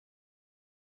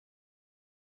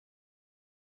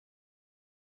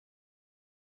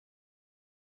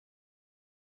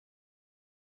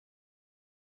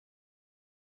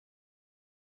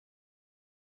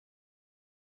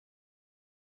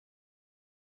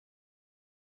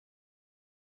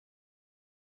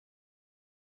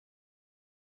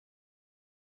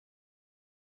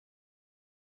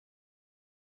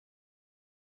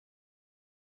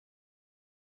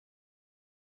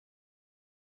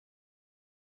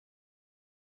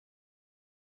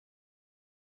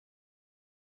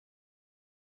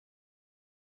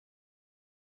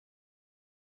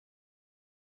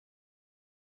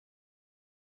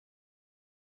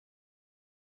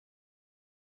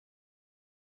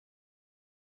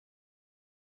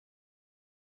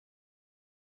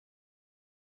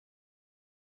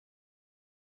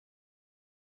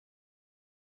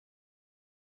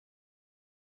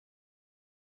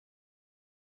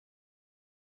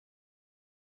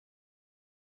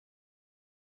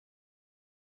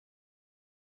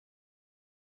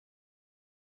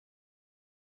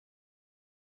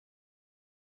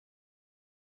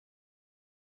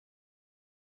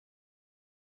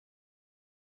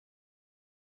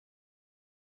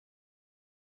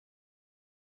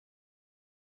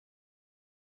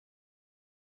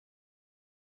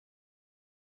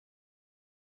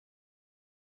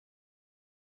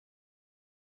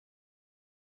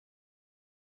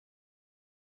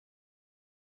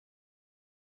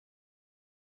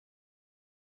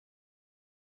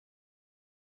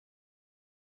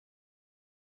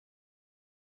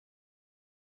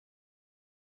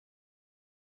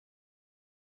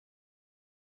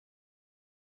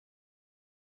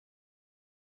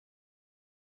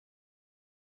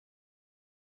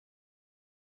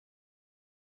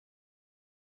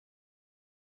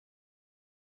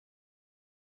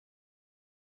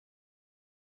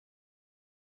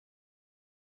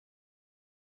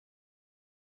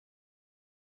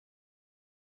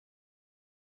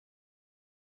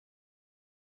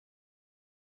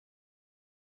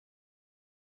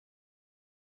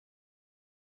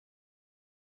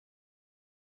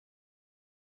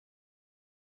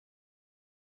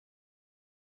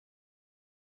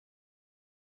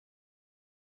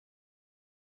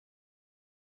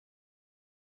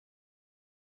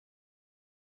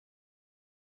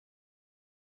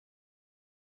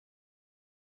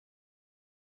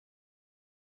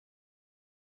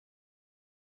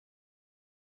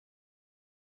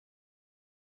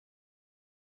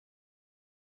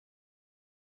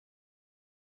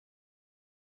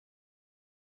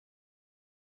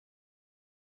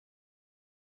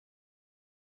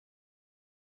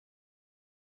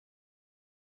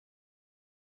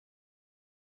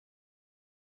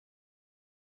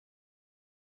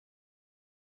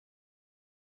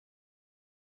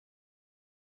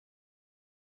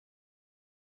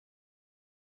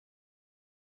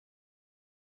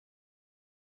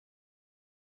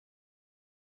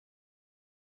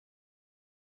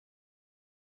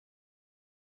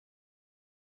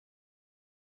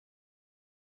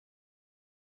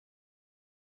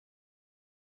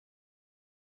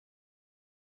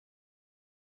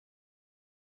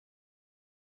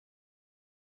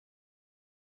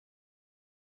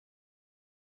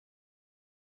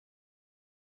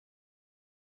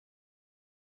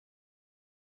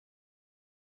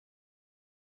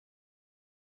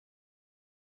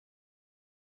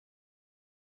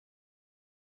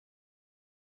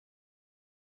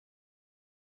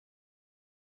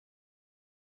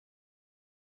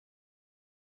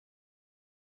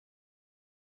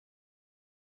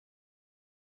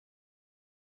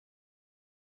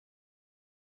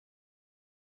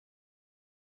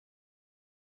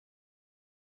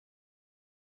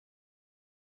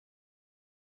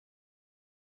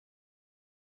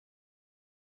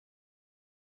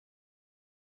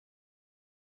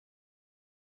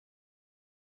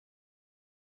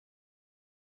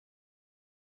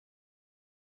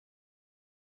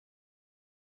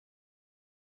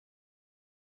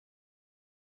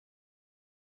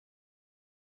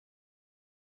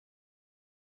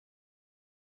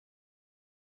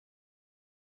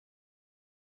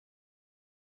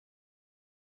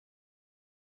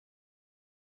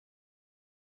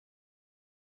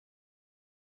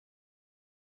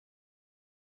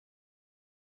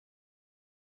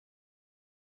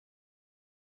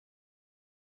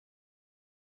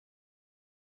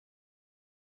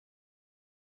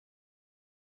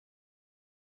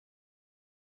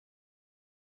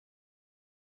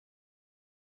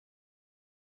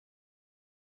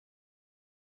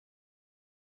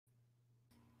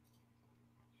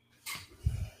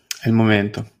È il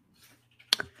momento.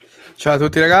 Ciao a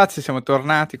tutti ragazzi, siamo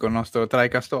tornati con il nostro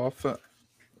TryCast off,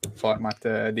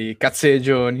 format di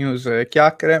cazzeggio, news e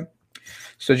chiacchiere.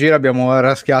 Sto giro abbiamo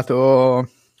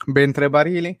raschiato ben 3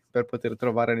 barili per poter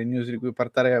trovare le news di cui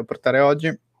portare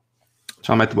oggi.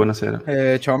 Ciao Matt,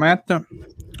 buonasera. Ciao Matt,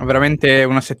 veramente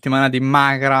una settimana di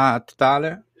magra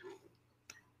totale.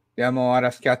 Abbiamo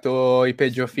raschiato i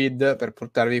peggio feed per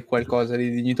portarvi qualcosa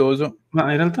di dignitoso. Ma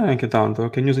in realtà neanche tanto,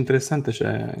 che news interessante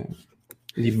c'è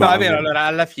di No, è base. vero, allora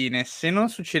alla fine se non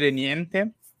succede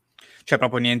niente, cioè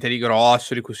proprio niente di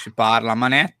grosso di cui si parla a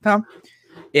manetta,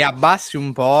 e abbassi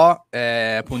un po'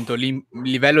 appunto il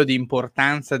livello di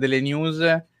importanza delle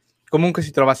news, comunque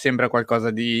si trova sempre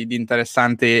qualcosa di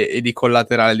interessante e di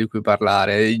collaterale di cui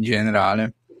parlare in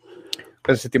generale.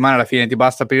 Questa settimana alla fine ti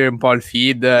basta aprire un po' il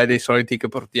feed dei soliti che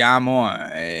portiamo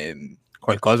e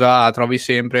qualcosa trovi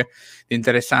sempre di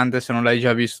interessante se non l'hai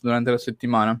già visto durante la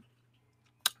settimana.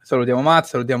 Salutiamo Matt,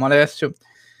 salutiamo Alessio.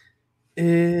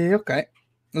 E ok,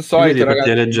 non so, Io di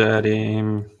partire ragazzi.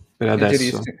 leggeri per adesso,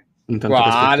 Leggerissimi. intanto che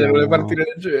Guarda, vuole aspettiamo. partire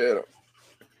leggero.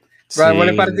 Guarda,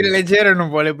 vuole partire Sì. leggero e non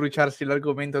vuole bruciarsi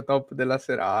l'argomento top della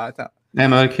serata. Ma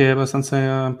perché è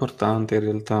abbastanza importante in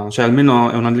realtà. Cioè,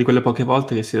 almeno è una di quelle poche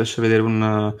volte che si riesce a vedere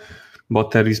un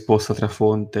botta e risposta tra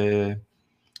fonte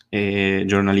e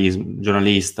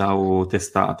giornalista o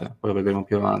testata. Poi lo vedremo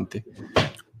più avanti.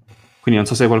 Quindi non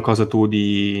so se hai qualcosa tu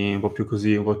di un po' più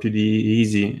così, un po' più di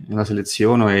easy, la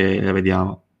seleziono e la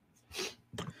vediamo.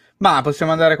 Ma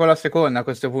possiamo andare con la seconda a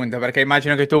questo punto, perché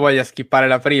immagino che tu voglia skippare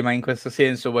la prima in questo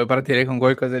senso, vuoi partire con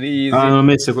qualcosa di Ah, easy. non l'ho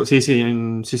messa,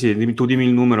 sì, tu dimmi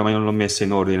il numero, ma io non l'ho messa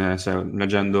in ordine,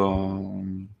 leggendo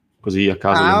così a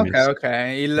caso le ho Ah, ok, messe. ok.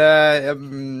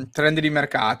 Il trend di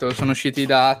mercato, sono usciti i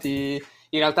dati,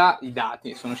 in realtà i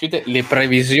dati, sono uscite le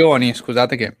previsioni,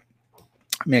 scusate che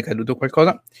mi è caduto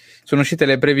qualcosa, sono uscite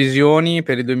le previsioni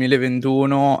per il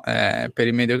 2021 per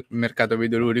il mercato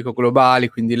videoludico globali,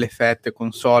 quindi le fette,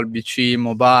 console, PC,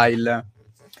 mobile,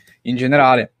 in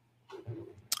generale.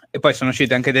 E poi sono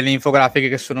uscite anche delle infografiche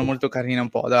che sono molto carine un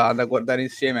po' da guardare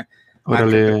insieme, Ora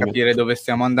anche per le capire dove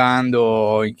stiamo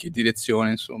andando, in che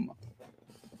direzione, insomma.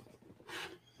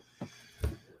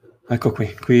 Ecco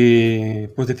qui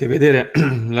potete vedere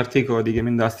l'articolo di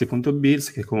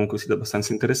GameIndustry.biz, che comunque è un sito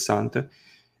abbastanza interessante,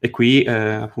 e qui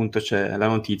appunto c'è la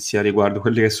notizia riguardo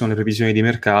quelle che sono le previsioni di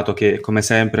mercato, che come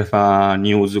sempre fa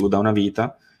news da una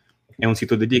vita. È un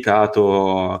sito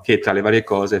dedicato che tra le varie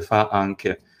cose fa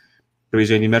anche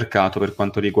previsioni di mercato per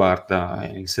quanto riguarda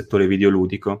il settore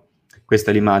videoludico. Questa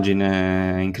è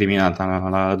l'immagine incriminata,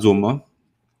 la zoom?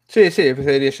 Sì, se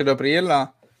riesci ad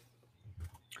aprirla,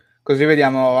 così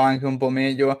vediamo anche un po'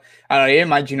 meglio. Allora, io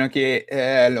immagino che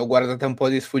l'ho guardata un po'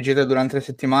 di sfuggita durante la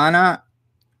settimana.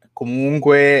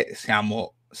 Comunque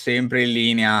siamo sempre in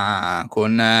linea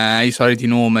con i soliti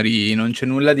numeri, non c'è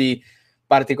nulla di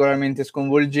particolarmente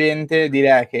sconvolgente.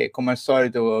 Direi che, come al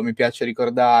solito, mi piace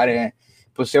ricordare,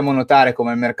 possiamo notare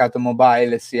come il mercato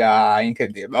mobile sia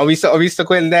incredibile. Ho visto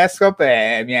quel desktop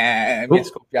e mi è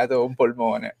scoppiato un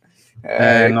polmone.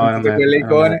 No, Con tutte quelle non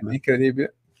è icone, me.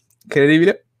 incredibile.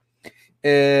 Incredibile.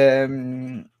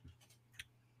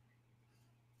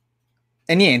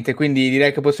 E niente, quindi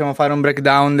direi che possiamo fare un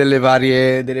breakdown delle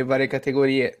varie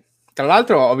categorie. Tra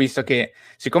l'altro ho visto che,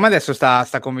 siccome adesso sta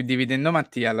condividendo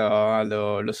Mattia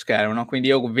lo schermo, no? Quindi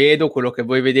io vedo quello che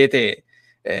voi vedete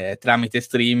tramite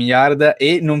StreamYard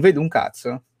e non vedo un cazzo.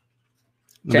 Non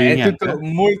Cioè vedi è tutto niente?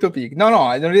 molto piccolo. No,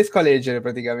 no, non riesco a leggere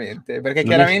praticamente, perché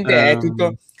Non riesci, chiaramente è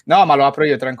tutto... No, ma lo apro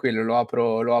io tranquillo, lo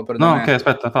apro da no, ok, me,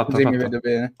 aspetta, fatto, così mi fatto. vedo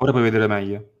bene. Ora puoi vedere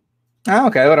meglio. Ah,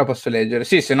 ok, ora posso leggere.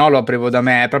 Sì, se no lo aprivo da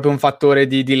me. È proprio un fattore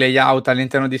di layout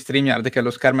all'interno di StreamYard, che lo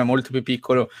schermo è molto più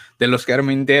piccolo dello schermo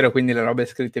intero, quindi le robe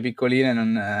scritte piccoline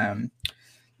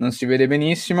non si vede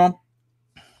benissimo.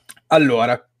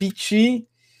 Allora, PC.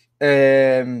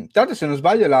 Tra l'altro, se non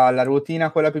sbaglio, la ruotina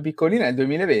quella più piccolina è il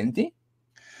 2020.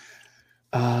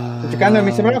 Sto cercando,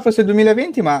 mi sembrava fosse il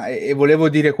 2020, ma e volevo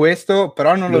dire questo,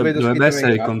 però non lo vedo Dovrebbe scritto nel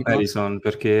essere il grafico. comparison,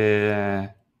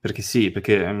 perché sì,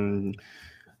 perché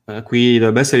qui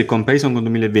dovrebbe essere il comparison con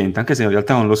 2020, anche se in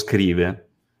realtà non lo scrive.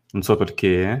 Non so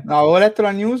perché. No, avevo letto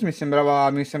la news, mi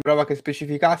sembrava che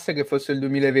specificasse che fosse il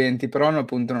 2020, però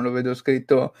appunto non lo vedo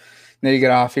scritto nel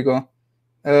grafico.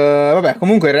 Vabbè,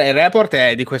 comunque il report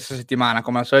è di questa settimana,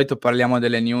 come al solito parliamo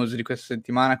delle news di questa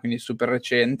settimana, quindi super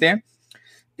recente.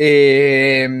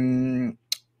 E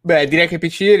beh, direi che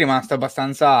PC è rimasto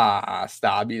abbastanza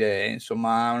stabile,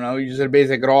 insomma, una user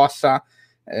base grossa,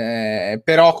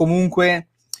 però comunque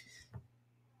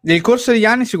nel corso degli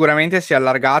anni sicuramente si è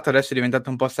allargato, adesso è diventato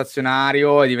un po'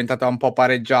 stazionario, è diventato un po'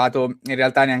 pareggiato, in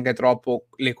realtà neanche troppo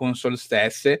le console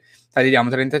stesse. Vediamo,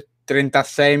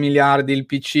 36 miliardi il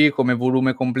PC come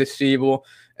volume complessivo,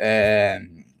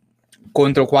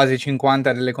 contro quasi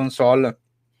 50 delle console,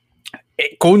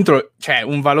 e contro, cioè,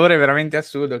 un valore veramente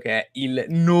assurdo che è il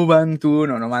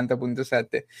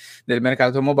 90.7 del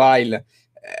mercato mobile,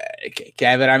 che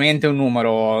è veramente un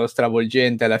numero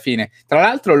stravolgente alla fine. Tra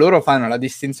l'altro loro fanno la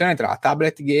distinzione tra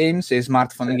tablet games e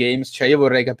smartphone games, cioè io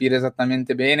vorrei capire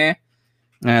esattamente bene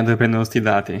dove prendono sti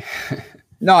dati?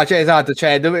 no, cioè esatto,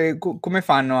 cioè come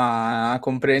fanno a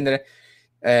comprendere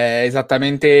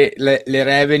esattamente le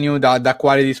revenue da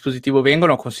quale dispositivo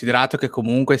vengono, considerato che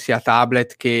comunque sia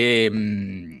tablet che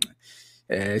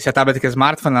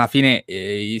smartphone, alla fine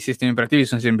i sistemi operativi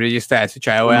sono sempre gli stessi,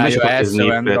 cioè o Secondo è me c'è qualche iOS o è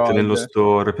snippet nello Android.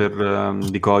 store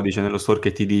di codice, nello store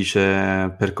che ti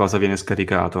dice per cosa viene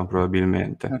scaricato,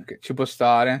 probabilmente. Ok, ci può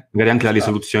stare, Magari ci può anche la stare.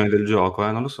 risoluzione del gioco,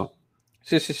 non lo so.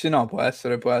 Sì, sì, sì, no, può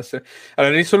essere, può essere.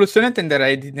 Allora, risoluzione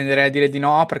tenderei a dire di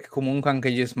no, perché comunque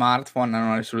anche gli smartphone hanno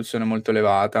una risoluzione molto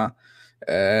elevata.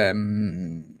 Cioè,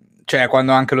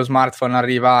 quando anche lo smartphone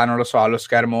arriva, non lo so, allo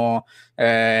schermo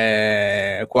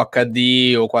QHD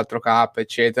o 4K,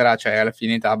 eccetera, cioè alla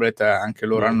fine i tablet anche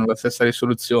loro hanno la stessa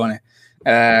risoluzione,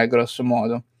 grosso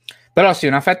modo. Però sì,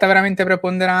 una fetta veramente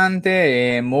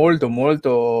preponderante e molto,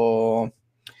 molto...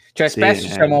 Cioè, Sì, spesso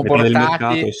siamo metà del mercato è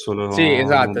portati... solo Sì,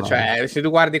 esatto, mobile. cioè, se tu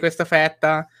guardi questa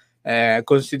fetta,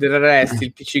 considereresti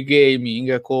il PC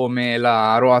gaming come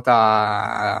la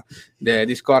ruota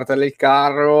di scorta del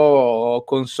carro, o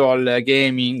console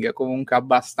gaming comunque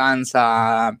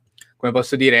abbastanza, come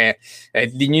posso dire,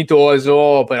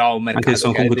 dignitoso, però un Anche se mercato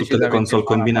sono che è comunque tutte le decisamente in console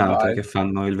mano al combinate che mobile.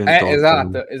 fanno il 28,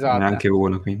 Esatto, esatto. neanche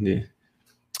uno, quindi...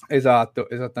 Esatto,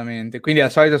 esattamente. Quindi al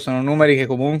solito sono numeri che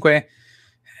comunque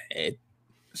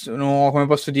sono, come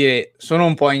posso dire, sono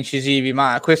un po' incisivi,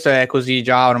 ma questo è così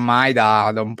già ormai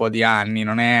da un po' di anni,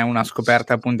 non è una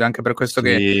scoperta appunto anche per questo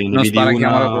che Sì, ne non vidi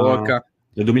sparachiamo la una bocca,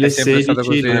 nel è sempre stato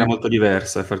 2016, non era così. molto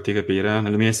diversa, per farti capire. Nel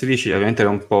 2016 ovviamente era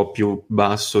un po' più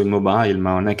basso il mobile,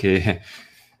 ma non è che,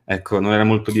 ecco, non era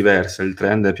molto diversa, il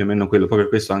trend è più o meno quello. Proprio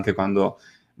per questo anche quando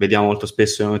vediamo molto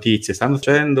spesso le notizie, stanno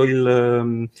facendo che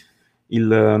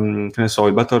ne so,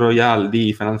 il Battle Royale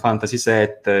di Final Fantasy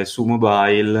VII su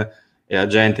mobile, e la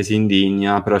gente si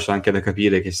indigna, però c'è anche da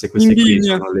capire che se queste qui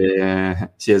Indigna. sono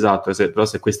le... Sì, esatto, però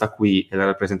se questa qui è la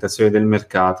rappresentazione del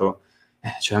mercato,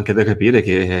 c'è anche da capire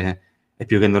che è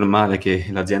più che normale che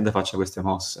l'azienda faccia queste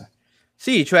mosse.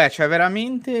 Sì, cioè c'è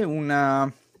veramente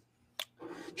una...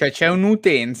 Cioè c'è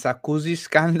un'utenza così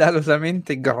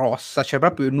scandalosamente grossa, cioè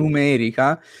proprio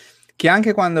numerica, che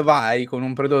anche quando vai con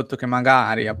un prodotto che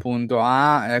magari appunto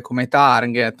ha come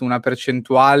target una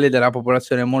percentuale della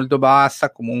popolazione molto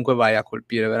bassa, comunque vai a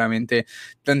colpire veramente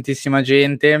tantissima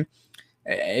gente.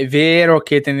 È vero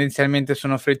che tendenzialmente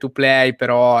sono free to play,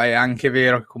 però è anche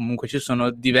vero che comunque ci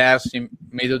sono diverse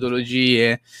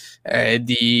metodologie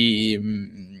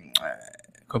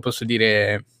come posso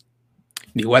dire,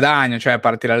 di guadagno, cioè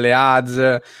parti dalle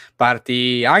ads,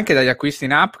 parti anche dagli acquisti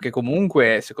in app che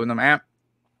comunque secondo me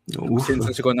Uff.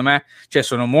 cioè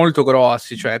sono molto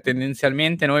grossi, cioè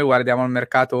tendenzialmente noi guardiamo il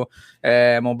mercato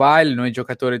mobile, noi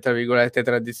giocatori tra virgolette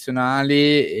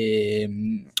tradizionali,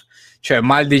 e cioè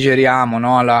mal digeriamo,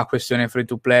 no, la questione free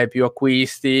to play più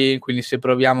acquisti, quindi se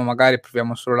magari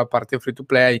proviamo solo la parte free to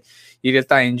play, in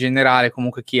realtà in generale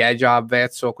comunque chi è già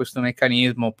avvezzo a questo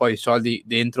meccanismo poi i soldi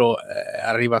dentro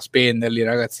arriva a spenderli,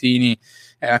 ragazzini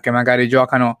che magari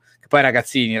giocano, che poi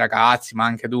ragazzi ma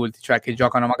anche adulti, cioè che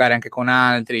giocano magari anche con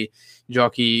altri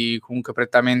giochi comunque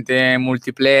prettamente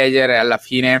multiplayer, e alla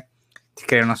fine ti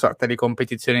crea una sorta di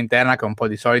competizione interna che un po'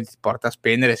 di soldi ti porta a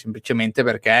spendere semplicemente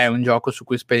perché è un gioco su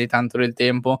cui spendi tanto del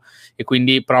tempo, e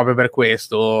quindi proprio per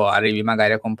questo arrivi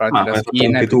magari a comprarti Ma la come hai fatto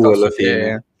skin anche tu alla piuttosto fine,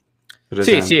 che... per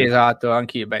Sì, sì, esempio. esatto,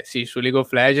 anche beh, sì, su League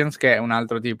of Legends, che è un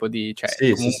altro tipo di, cioè Sì, sì,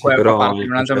 sì, comunque fa però parte di il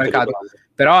un altro concetto è mercato, quello.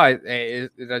 però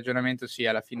il ragionamento, sì,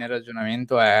 alla fine il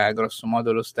ragionamento è grosso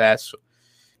modo lo stesso,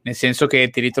 nel senso che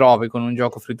ti ritrovi con un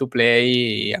gioco free to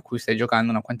play a cui stai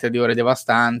giocando una quantità di ore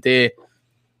devastante.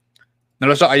 Non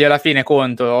lo so, io alla fine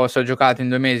conto, se ho giocato in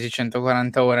 2 mesi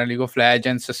 140 ore a League of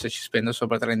Legends, se ci spendo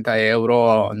sopra 30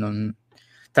 euro,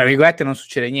 tra virgolette non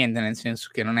succede niente, nel senso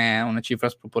che non è una cifra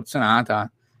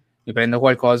sproporzionata, mi prendo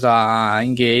qualcosa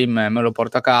in game, me lo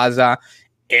porto a casa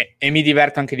e mi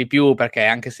diverto anche di più, perché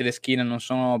anche se le skin non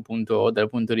sono appunto dal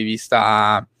punto di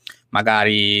vista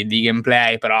magari di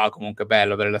gameplay, però comunque è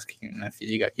bello avere la skin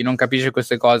figa. Chi non capisce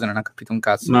queste cose non ha capito un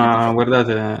cazzo di Ma videogioco.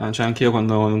 guardate, cioè anche io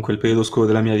quando in quel periodo oscuro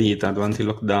della mia vita, durante il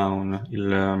lockdown,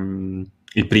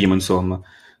 il primo insomma,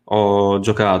 ho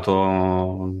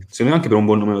giocato, secondo me anche per un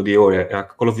buon numero di ore, a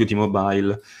Call of Duty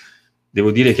Mobile,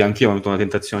 devo dire che anch'io ho avuto una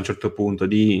tentazione a un certo punto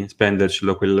di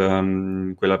spendercelo quella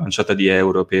manciata di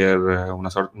euro per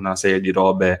una serie di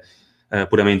robe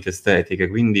puramente estetiche,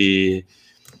 quindi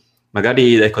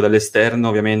magari ecco, dall'esterno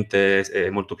ovviamente è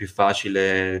molto più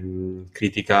facile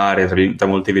criticare, tra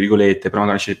molte virgolette, però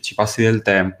magari ci passi del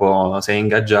tempo, sei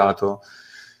ingaggiato,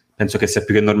 penso che sia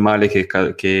più che normale che,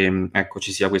 ecco,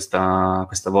 ci sia questa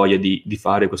voglia di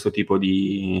fare questo tipo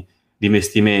di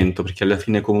investimento, perché alla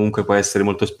fine comunque può essere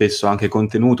molto spesso anche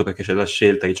contenuto, perché c'è la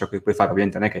scelta di ciò che puoi fare,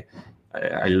 ovviamente non è che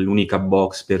hai l'unica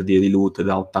box per dire di loot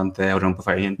da 80 euro, non puoi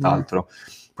fare nient'altro,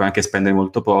 puoi anche spendere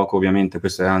molto poco, ovviamente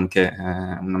questo è anche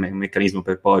un meccanismo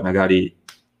per poi magari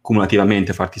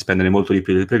cumulativamente farti spendere molto di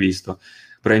più del previsto,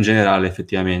 però in generale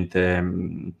effettivamente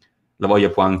la voglia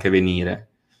può anche venire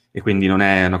e quindi non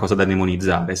è una cosa da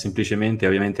demonizzare, semplicemente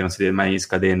ovviamente non si deve mai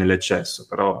scadere nell'eccesso,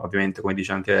 però ovviamente come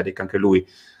dice anche Eric, anche lui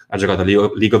ha giocato a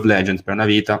League of Legends per una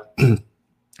vita,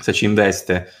 se ci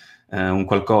investe un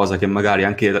qualcosa che magari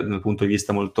anche dal punto di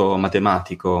vista molto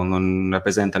matematico non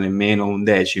rappresenta nemmeno un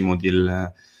decimo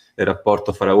del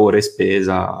rapporto fra ore e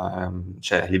spesa,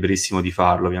 cioè, è liberissimo di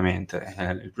farlo ovviamente.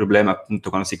 Il problema è appunto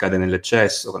quando si cade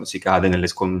nell'eccesso, quando si cade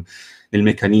nel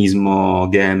meccanismo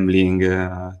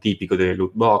gambling tipico delle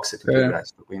loot box e tutto il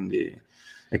resto, quindi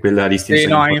è quella Sì,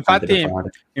 distinzione no, importante da fare.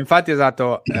 infatti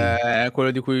esatto,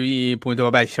 quello di cui appunto,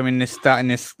 vabbè, ci siamo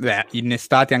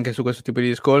innestati anche su questo tipo di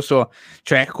discorso,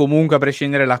 cioè comunque a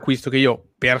prescindere dall'acquisto che io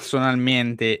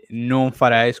personalmente non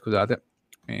farei, scusate,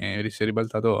 si è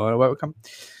ribaltato la webcam,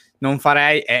 non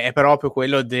farei, è proprio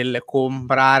quello del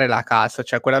comprare la cassa,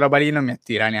 cioè quella roba lì non mi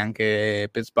attira neanche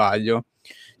per sbaglio,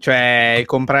 cioè il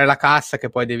comprare la cassa che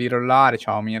poi devi rollare,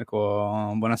 ciao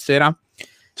Mirko, buonasera.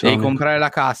 Ciao, Devi Mirko. comprare la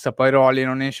cassa, poi rolli,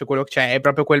 non esce quello che c'è. È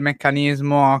proprio quel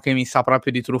meccanismo che mi sa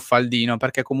proprio di truffaldino,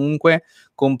 perché comunque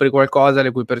compri qualcosa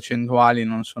le cui percentuali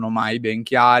non sono mai ben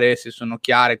chiare. Se sono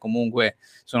chiare, comunque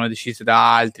sono decise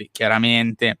da altri,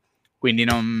 chiaramente. Quindi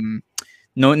non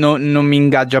mi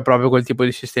ingaggia proprio quel tipo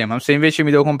di sistema. Se invece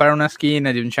mi devo comprare una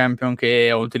skin di un champion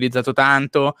che ho utilizzato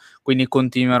tanto, quindi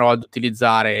continuerò ad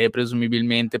utilizzare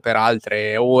presumibilmente per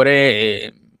altre ore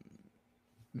e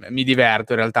mi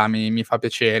diverto in realtà, mi fa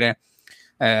piacere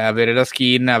avere la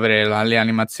skin, avere le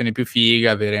animazioni più fighe,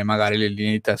 avere magari le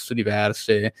linee di testo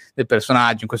diverse del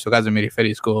personaggio, in questo caso mi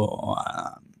riferisco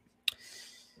a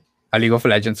League of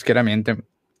Legends chiaramente,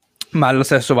 ma lo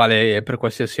stesso vale per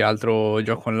qualsiasi altro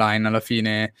gioco online, alla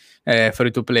fine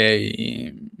free to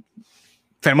play,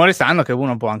 fermo restando che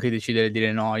uno può anche decidere di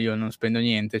dire no, io non spendo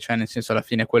niente, cioè nel senso alla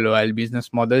fine quello è il business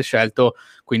model scelto,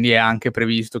 quindi è anche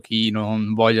previsto chi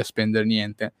non voglia spendere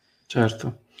niente.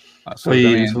 Certo. Poi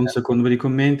un Assolutamente. secondo per i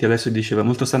commenti, Alessio diceva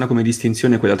molto strana come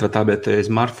distinzione quella tra tablet e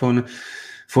smartphone,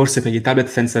 forse per gli tablet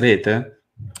senza rete?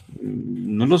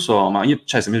 Non lo so, ma io,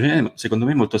 cioè, secondo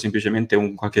me è molto semplicemente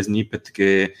un qualche snippet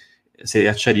che se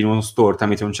accedi in uno store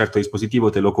tramite un certo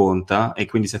dispositivo te lo conta e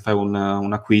quindi se fai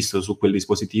un acquisto su quel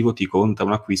dispositivo ti conta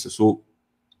un acquisto su,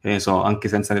 che ne so, anche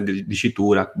senza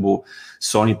dicitura,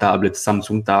 Sony tablet,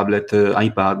 Samsung tablet,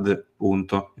 iPad,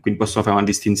 punto. E quindi possono fare una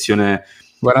distinzione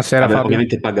Buonasera Fabio.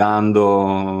 ovviamente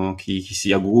pagando chi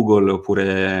sia Google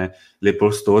oppure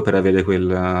l'Apple Store per avere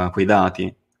quei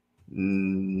dati.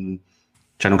 Mm,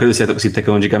 cioè non credo sia così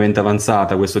tecnologicamente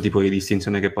avanzata questo tipo di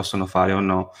distinzione che possono fare o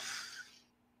no.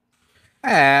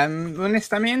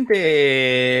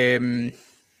 Onestamente,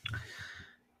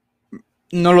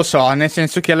 non lo so, nel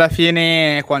senso che alla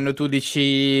fine quando tu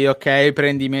dici ok,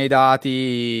 prendi i miei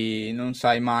dati, non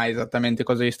sai mai esattamente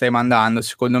cosa gli stai mandando.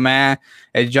 Secondo me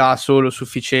è già solo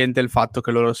sufficiente il fatto che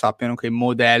loro sappiano che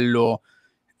modello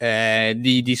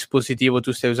di dispositivo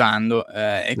tu stai usando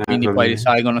e quindi poi Probabilmente.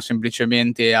 risalgono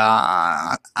semplicemente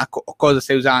a cosa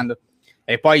stai usando.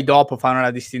 E poi dopo fanno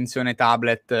la distinzione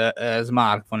tablet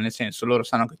smartphone, nel senso loro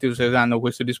sanno che tu stai usando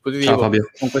questo Ciao dispositivo Fabio.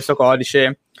 con questo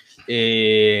codice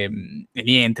e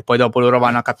niente, poi dopo loro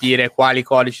vanno a capire quali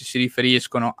codici si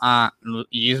riferiscono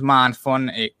agli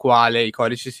smartphone e quali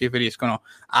codici si riferiscono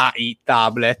ai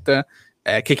tablet,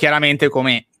 che chiaramente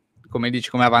come dici,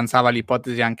 come avanzava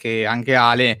l'ipotesi anche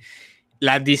Ale,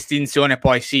 la distinzione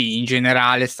poi sì, in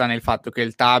generale sta nel fatto che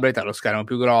il tablet ha lo schermo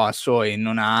più grosso e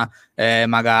non ha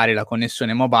magari la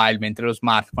connessione mobile, mentre lo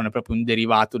smartphone è proprio un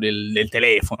derivato del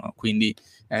telefono, quindi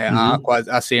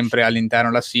ha sempre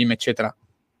all'interno la SIM, eccetera.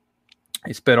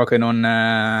 E spero che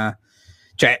non...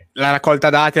 cioè, la raccolta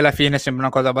dati alla fine sembra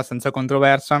una cosa abbastanza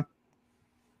controversa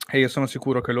e io sono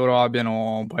sicuro che loro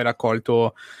abbiano poi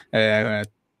raccolto, cioè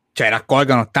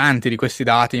raccolgano tanti di questi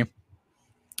dati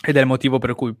ed è il motivo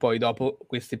per cui poi dopo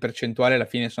queste percentuali alla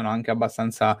fine sono anche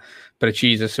abbastanza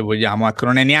precise, se vogliamo. Ecco,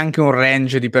 non è neanche un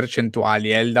range di percentuali,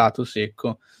 è il dato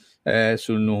secco.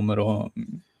 sul numero.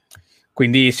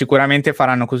 Quindi sicuramente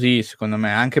faranno così, secondo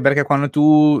me, anche perché quando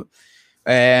tu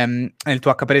nel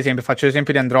tuo per esempio, faccio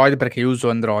l'esempio di Android perché io uso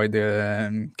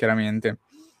Android, chiaramente,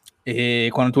 e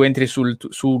quando tu entri sul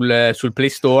Play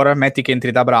Store, metti che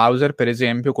entri da browser, per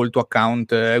esempio, col tuo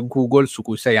account Google, su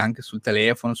cui sei anche sul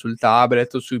telefono, sul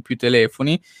tablet o sui più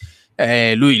telefoni,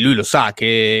 lui lo sa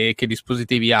che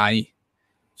dispositivi hai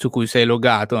su cui sei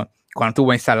loggato. Quando tu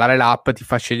vuoi installare l'app ti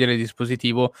fa scegliere il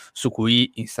dispositivo su cui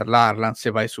installarla,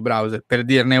 se vai su browser, per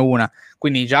dirne una.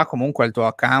 Quindi già comunque al tuo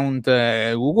account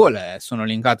Google sono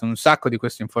linkate un sacco di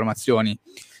queste informazioni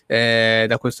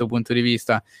da questo punto di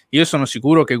vista. Io sono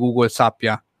sicuro che Google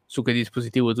sappia su che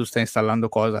dispositivo tu stai installando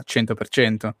cosa,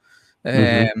 100%.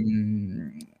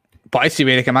 Poi si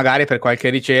vede che magari per qualche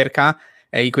ricerca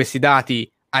questi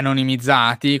dati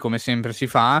anonimizzati, come sempre si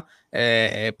fa,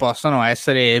 possono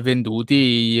essere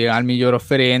venduti al miglior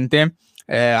offerente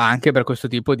anche per questo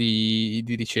tipo di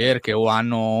ricerche, o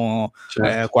hanno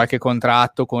Certo. qualche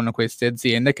contratto con queste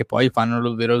aziende che poi fanno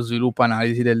lo vero sviluppo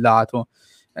analisi del dato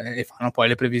e fanno poi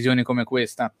le previsioni come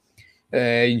questa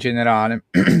in generale.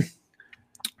 Poi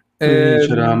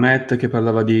c'era Matt che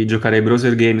parlava di giocare ai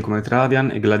browser game come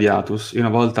Travian e Gladiatus. Io una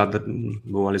volta,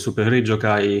 alle superiori,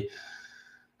 giocai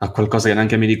a qualcosa che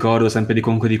neanche mi ricordo, sempre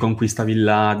comunque di conquista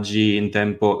villaggi in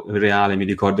tempo reale. Mi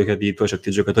ricordo che tipo certi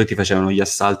giocatori ti facevano gli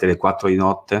assalti alle 4 di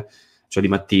notte, cioè di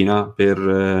mattina,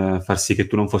 per far sì che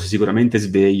tu non fossi sicuramente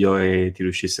sveglio e ti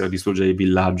riuscissero a distruggere il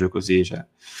villaggio, così, cioè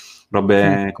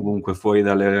robe comunque fuori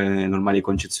dalle normali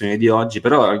concezioni di oggi.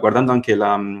 Però guardando anche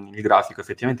il grafico,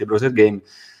 effettivamente i browser game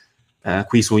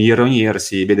qui su year on year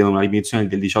si vede una diminuzione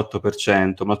del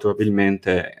 18%, molto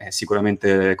probabilmente è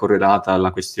sicuramente correlata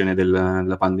alla questione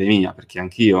della pandemia, perché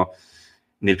anch'io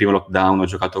nel primo lockdown ho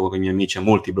giocato con i miei amici a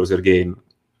molti browser game,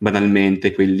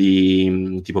 banalmente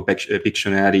quelli tipo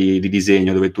Pictionary di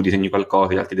disegno, dove tu disegni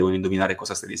qualcosa e gli altri devono indovinare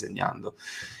cosa stai disegnando.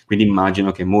 Quindi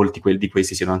immagino che molti di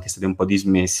questi siano anche stati un po'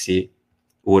 dismessi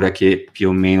ora che più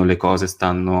o meno le cose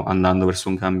stanno andando verso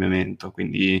un cambiamento,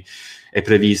 quindi è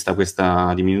prevista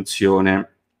questa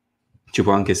diminuzione, ci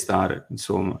può anche stare,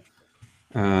 insomma.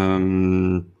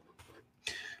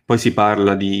 Poi si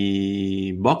parla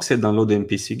di boxed download in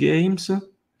PC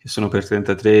games, che sono per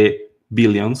 33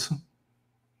 billions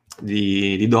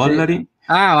di Sì. dollari.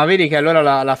 Ah, ma vedi che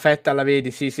allora la fetta la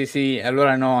vedi? Sì, sì, sì.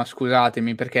 Allora no,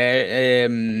 scusatemi, perché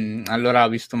allora ho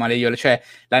visto male io. Cioè,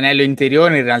 l'anello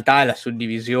interiore in realtà è la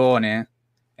suddivisione.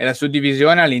 È la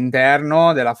suddivisione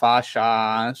all'interno della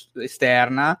fascia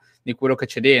esterna di quello che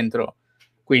c'è dentro.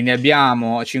 Quindi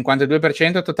abbiamo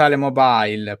 52% totale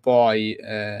mobile, poi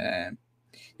in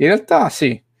realtà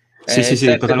sì, Sì, sì,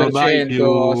 sì, totale mobile 7%, più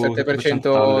 7% 7%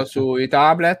 tablet. sui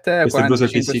tablet, Questo è il browser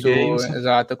 45% PC su, Games.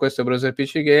 esatto, questo è browser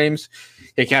PC Games,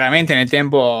 che chiaramente nel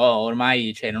tempo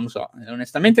ormai, cioè non so,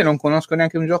 onestamente non conosco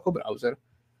neanche un gioco browser.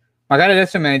 Magari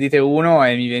adesso me ne dite uno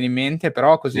e mi viene in mente,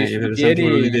 però così su Per due esempio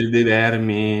quello piedi, dei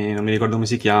vermi, non mi ricordo come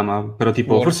si chiama, però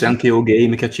tipo, Worms, forse anche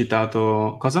O-Game che ha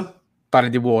citato... Cosa? parli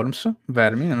di Worms,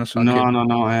 vermi, non lo so che... No, no,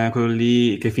 no, è quello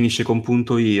lì che finisce con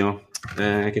punto io,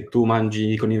 che tu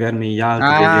mangi con i vermi gli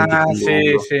altri e diventi Ah, più sì,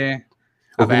 lungo. sì. O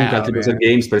Vabbè, comunque va altri browser bene.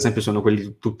 games, per esempio, sono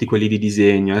tutti quelli di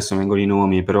disegno, adesso non vengono i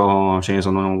nomi, però ce ne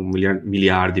sono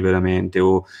miliardi veramente.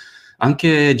 O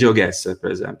anche GeoGuessr,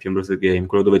 per esempio, un browser game,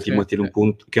 quello dove ti Sì, metti in sì. un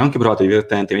punto, che ho anche provato, è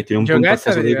divertente, metti in un punto a GeoGuessr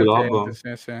caso è del divertente, globo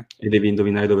sì, sì. e devi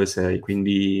indovinare dove sei,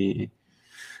 quindi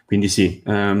sì,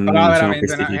 Però sono veramente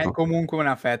questi è tipo. comunque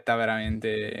una fetta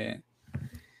veramente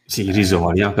Sì,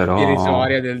 irrisoria, però...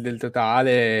 irrisoria del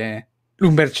totale,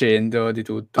 l'1% di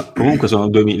tutto. Comunque sono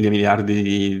 2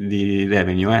 miliardi di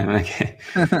revenue, non è che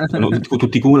sono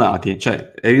tutti cumulati,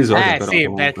 cioè è irrisoria, però Sì,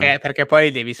 comunque, perché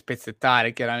poi devi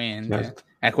spezzettare, chiaramente. certo.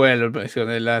 È quello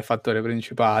il fattore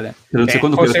principale. Per un Se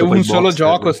secondo poi ho fosse detto poi un solo Boxer.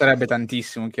 gioco sarebbe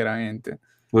tantissimo, chiaramente.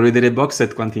 Vorrei vedere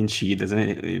Boxer quanto incide,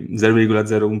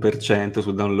 0,01%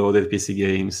 su downloader PC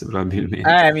Games,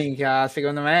 probabilmente. Minchia,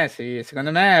 secondo me sì,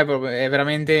 secondo me è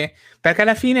veramente... Perché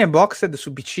alla fine Boxed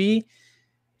su PC,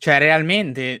 cioè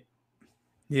realmente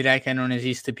direi che non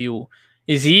esiste più.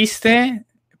 Esiste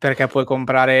perché puoi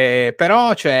comprare,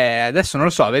 però cioè, adesso non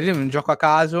lo so, vedete un gioco a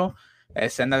caso,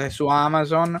 se andate su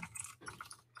Amazon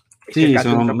e Sì, cercate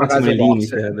un sono gioco a massimo caso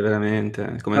Boxed. limited,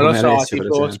 veramente, come, Non lo come so, Alessio, per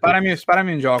tipo esempio.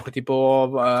 sparami un gioco, tipo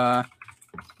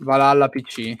Valhalla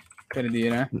PC, per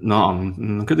dire. No,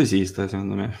 non credo esista,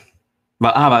 secondo me.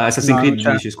 Assassin's No, non Creed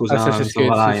c'è. dici, scusa, Assassin's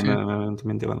pensavo Creed, sì, Valheim, sì. mi è venuto in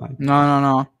mente Valheim. No, no,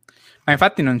 no. Ma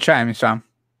infatti non c'è, mi sa.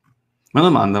 Ma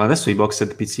domanda, ma adesso i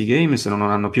boxed PC Games non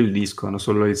hanno più il disco, hanno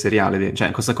solo il seriale,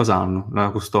 cioè cosa hanno? La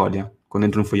custodia, con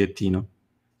dentro un fogliettino,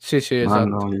 Sì, sì, non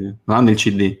esatto. hanno il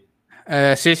CD.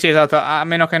 Sì, sì, esatto, a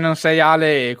meno che non sei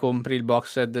Ale e compri il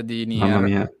box set di Mamma Nier.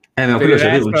 mia. Ma Per il quello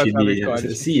c'avevo un resto trovi il CD.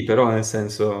 codice. Sì, però nel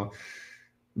senso...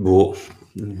 Boh,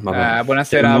 vabbè. Cioè,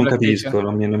 Buonasera, non Black Teacher.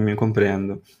 capisco, non mi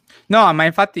comprendo. No, ma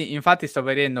infatti sto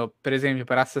vedendo, per esempio,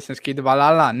 per Assassin's Creed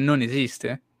Valhalla non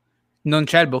esiste. Non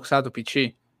c'è il boxato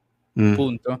PC. Mm,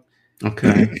 Punto. ok.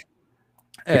 Perché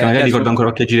magari Adesso, ricordo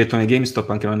ancora che giretto nei GameStop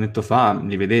anche un annetto fa,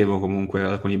 li vedevo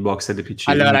comunque con i box del PC,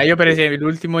 allora, quindi... io per esempio,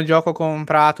 l'ultimo gioco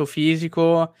comprato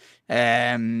fisico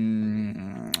è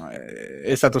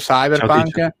stato Ciao teacher.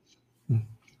 Cyberpunk, Mm.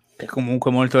 che è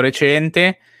comunque molto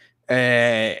recente.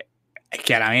 E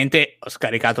chiaramente ho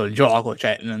scaricato il gioco,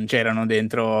 cioè non c'erano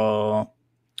dentro. Ma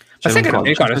C'era sai un che non mi codice,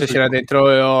 ricordo se aspetta. c'era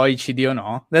dentro i CD o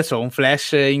no? Adesso ho un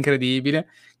flash incredibile.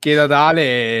 Chiedo ad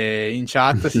Ale in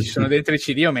chat se ci sono dentro i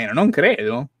CD o meno. Non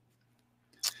credo.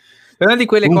 È una di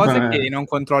quelle Comunque, cose che non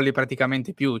controlli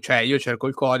praticamente più. Cioè, io cerco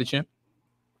il codice.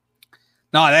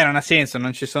 No, dai, non ha senso,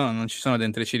 non ci sono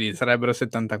dentro i CD, sarebbero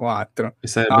 74.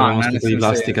 sarebbe No, uno non ha schifo di nessun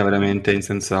plastica senso. veramente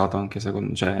insensato, anche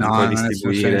secondo, cioè, No, ancora non ha nessun senso.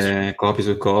 distribuire copie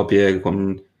su copie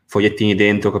con fogliettini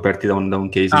dentro coperti da un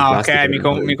case in Ah, ok, plastica, mi, per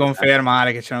ancora mi di più senso. conferma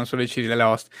Ale che c'erano solo i CD delle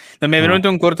host. Non mi è No, venuto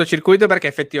un cortocircuito perché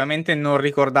effettivamente non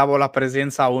ricordavo la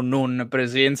presenza o non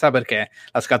presenza, perché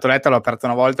la scatoletta l'ho aperta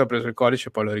una volta, ho preso il codice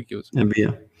e poi l'ho richiuso. e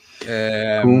via.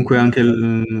 Comunque Ehm,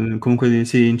 anche comunque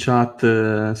sì, in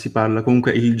chat si parla,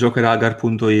 comunque il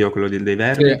giocheragar.io, quello dei sì,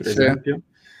 vermi, per sì. esempio.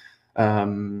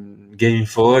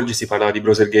 Gameforge, si parlava di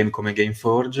browser game come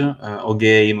Gameforge, o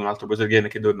Game, un altro browser game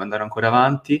che dovrebbe andare ancora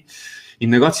avanti. In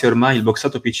negozio ormai il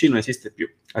boxato PC non esiste più,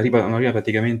 non arriva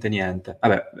praticamente niente.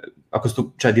 Vabbè,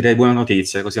 cioè direi buona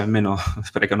notizia, così almeno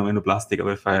sprecano meno plastica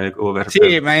per fare cover Sì,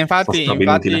 per ma infatti, roba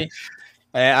inutile.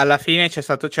 alla fine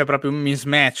c'è proprio un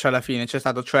mismatch alla fine, c'è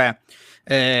stato, cioè,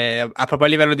 a proprio a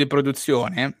livello di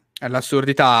produzione,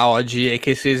 l'assurdità oggi è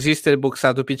che se esiste il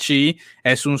boxato PC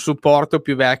è su un supporto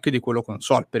più vecchio di quello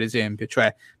console, per esempio,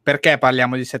 cioè, perché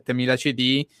parliamo di 7000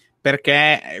 CD?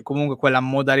 Perché comunque quella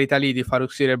modalità lì di far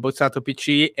uscire il boxato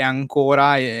PC è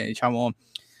ancora, diciamo,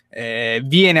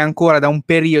 viene ancora da un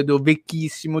periodo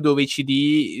vecchissimo dove i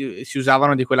CD si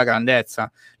usavano di quella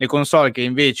grandezza. Le console che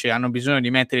invece hanno bisogno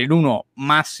di mettere l'uno,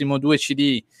 massimo due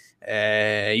CD,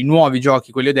 i nuovi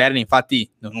giochi, quelli odierni, infatti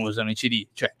non usano i CD,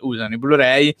 cioè usano i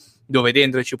Blu-ray, dove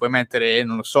dentro ci puoi mettere,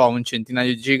 non lo so, un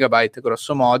centinaio di gigabyte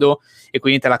grosso modo, e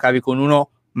quindi te la cavi con uno,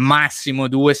 massimo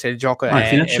due se il gioco Fino a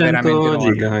è veramente 100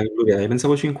 enorme. giga il Blu-ray,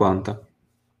 pensavo 50.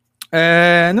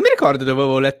 Non mi ricordo dove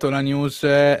avevo letto la news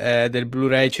del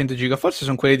Blu-ray 100 giga, forse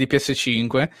sono quelli di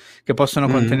PS5 che possono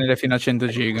Mm. contenere fino a 100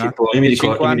 giga, Tipo, io mi di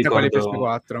ricordo, io mi 50 quelli ricordo,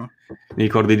 PS4. mi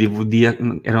ricordo i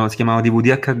DVD, si chiamava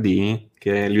DVD HD,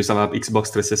 che li usava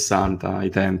Xbox 360 ai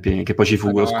tempi, che poi ci fu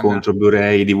lo Madonna. scontro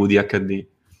Blu-ray DVD HD.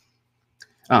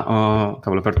 Ah,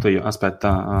 cavolo, ho aperto io.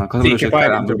 Aspetta, cosa Sì, volevo che poi è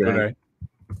cercare? Ah, dentro il Blu-ray. Blu-ray.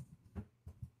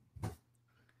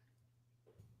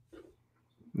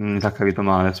 Ti ha capito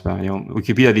male, aspetta.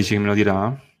 Wikipedia dice che me lo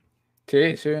dirà.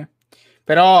 Sì, sì.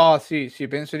 Però sì, sì,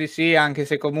 penso di sì, anche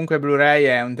se comunque Blu-ray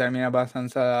è un termine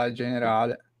abbastanza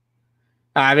generale.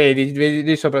 Ah, vedi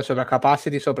di sopra sopra,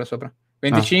 capacity sopra sopra. Ah,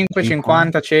 25,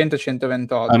 50. 50, 100, Mi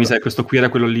 128. sa che questo qui era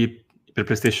quello lì per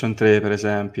PlayStation 3, per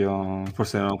esempio.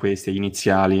 Forse erano questi, gli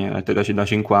iniziali, da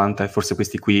 50, e forse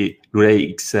questi qui,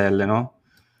 Blu-ray XL, no?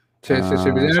 Sì, sì, sì,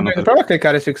 Sono bisognerebbe per... prova a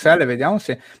cliccare su XL, vediamo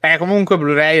se. Beh, comunque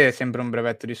Blu-ray è sempre un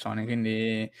brevetto di Sony,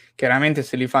 quindi chiaramente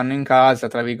se li fanno in casa,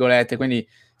 tra virgolette, quindi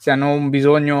se hanno un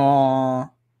bisogno.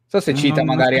 Non so se cita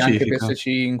Non magari anche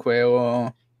specifica. PS5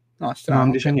 o. No, No, non strano.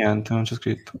 dice niente, non c'è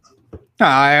scritto. No,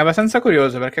 è abbastanza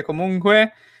curioso perché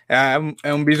comunque è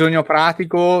un bisogno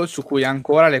pratico su cui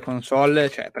ancora le console,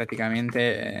 cioè,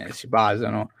 praticamente si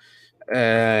basano.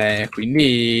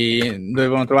 Quindi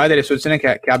dovevano trovare delle soluzioni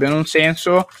che abbiano un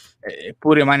senso,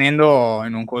 pur rimanendo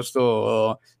in un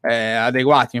costo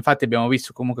adeguato. Infatti abbiamo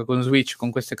visto comunque con Switch,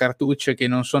 con queste cartucce che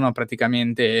non sono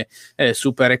praticamente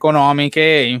super economiche.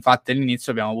 Infatti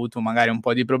all'inizio abbiamo avuto magari un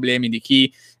po' di problemi di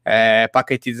chi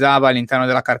pacchettizzava all'interno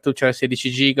della cartuccia da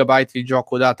 16 GB il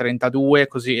gioco da 32,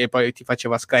 così, e poi ti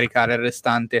faceva scaricare il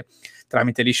restante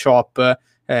tramite l'eShop,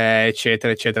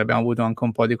 eccetera, eccetera. Abbiamo avuto anche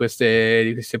un po' di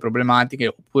queste problematiche,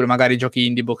 oppure magari giochi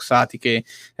indie boxati che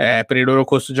per il loro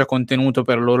costo già contenuto,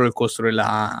 per loro il costo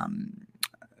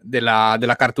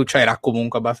della cartuccia era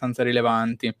comunque abbastanza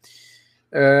rilevanti.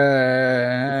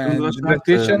 Secondo la Black chat...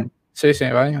 Teacher? Sì, sì,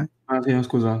 vai, vai. Ah, sì, no,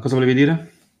 scusa, cosa volevi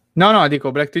dire? No, no,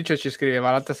 dico, Black Twitch ci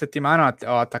scriveva l'altra settimana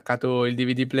ho attaccato il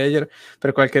DVD player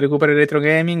per qualche recupero di retro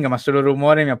gaming, ma solo il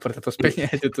rumore mi ha portato a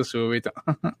spegnere tutto subito.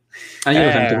 Io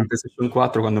lo sento Eh, con PlayStation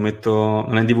 4 quando metto,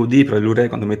 non è DVD, però è Blu-ray,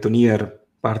 quando metto Nier,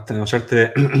 partono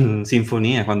certe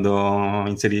sinfonie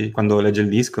quando legge il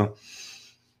disco.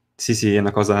 Sì, sì, è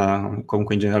una cosa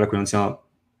comunque in generale a cui non siamo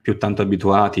più tanto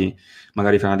abituati,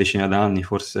 magari fra una decina d'anni,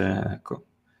 forse, ecco,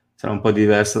 sarà un po'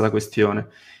 diversa la questione.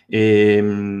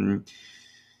 E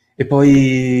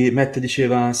poi Matt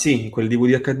diceva, sì, quel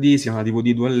DVD HD si chiama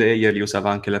DVD dual layer, li usava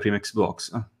anche la prima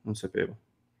Xbox. Ah, non sapevo.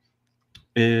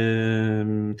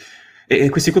 Ehm, E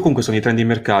questi qui comunque sono i trend di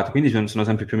mercato, quindi sono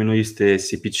sempre più o meno gli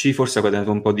stessi. PC forse ha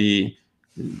guadagnato un po' di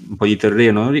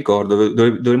terreno, non ricordo.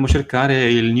 Dovremmo cercare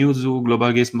il Newzoo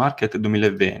Global Games Market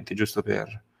 2020, giusto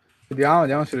per...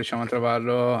 Vediamo se riusciamo a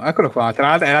trovarlo. Eccolo qua, tra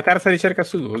l'altro è la terza ricerca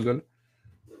su Google.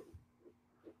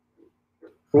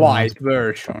 White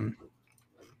version.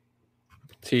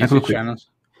 Sì, Eccolo sì, qui. c'è. Non so.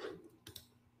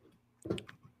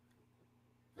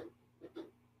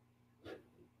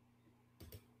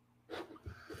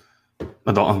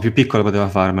 Madonna, più piccola poteva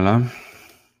farmela.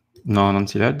 No, non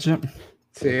si legge.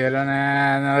 Sì, non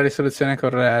è nella risoluzione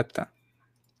corretta.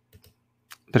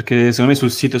 Perché secondo me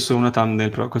sul sito è solo una thumbnail,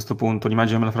 però a questo punto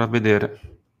l'immagine me la farà vedere.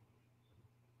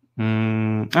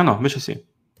 Ah no, invece sì.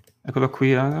 Eccolo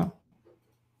qui, raga.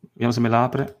 Vediamo se me la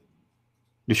apre.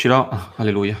 Riuscirò? Ah,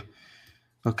 alleluia.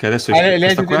 Ok, adesso Le hai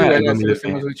questa tutte e qua due, è il adesso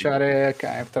possiamo 2020.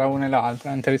 switchare tra una e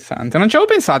l'altra. Interessante. Non ci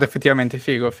avevo pensato effettivamente,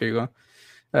 figo, figo.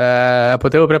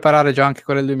 Potevo preparare già anche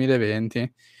quella del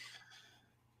 2020.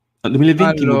 Nel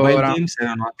 2020 i mobile Allora, games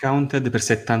erano accounted per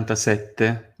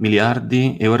 77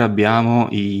 miliardi e ora abbiamo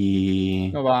i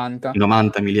 90.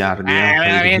 90 miliardi. È Capito?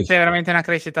 veramente, veramente una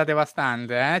crescita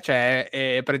devastante, eh? Cioè,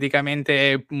 è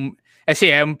praticamente... Eh sì,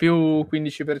 è un più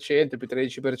 15%, più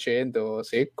 13%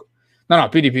 secco. No,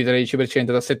 più di più 13%,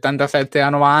 da 77 a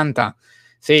 90.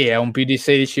 Sì, è un più di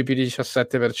 16, più di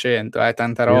 17%, è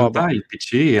tanta In roba. realtà il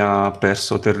PC ha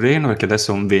perso terreno perché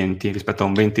adesso è un 20 rispetto a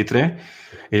un 23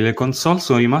 e le console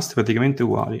sono rimaste praticamente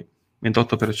uguali,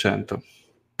 28%.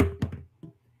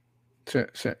 Sì,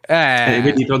 sì.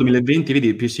 Vedi però 2020,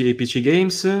 vedi PC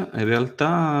Games, in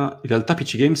realtà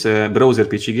PC Games, browser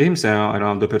PC Games erano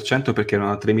al 2% perché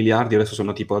erano a 3 miliardi, adesso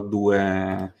sono tipo a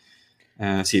 2,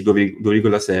 sì,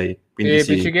 2,6, quindi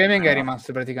Sì, sì. PC Gaming è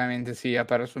rimasto praticamente, sì, ha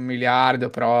perso 1 miliardo,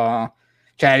 però,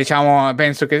 cioè, diciamo,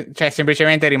 penso che, cioè,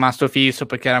 semplicemente è rimasto fisso,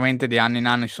 perché chiaramente di anno in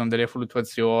anno ci sono delle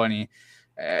fluttuazioni.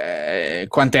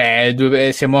 Quant'è?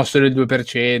 Si è mosso del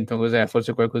 2%, cos'è?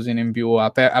 Forse qualcosina in più,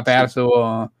 ha Sì,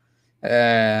 perso...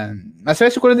 ma se è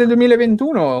su quello del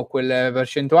 2021, quel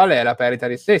percentuale è la perdita,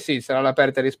 sì, sarà la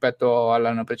perdita rispetto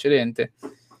all'anno precedente.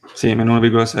 sì, meno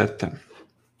 1,7.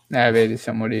 Vedi,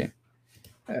 siamo lì.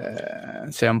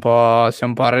 Si è un po'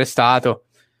 arrestato,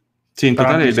 Sì, in però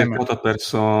totale non il sembra. mercato ha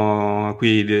perso,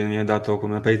 qui mi è dato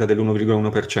come una perdita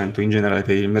dell'1,1% in generale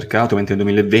per il mercato, mentre nel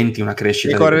 2020 una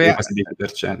crescita di Ricordi- quasi il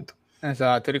 10%.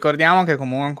 Esatto, ricordiamo che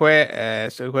comunque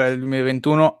quella del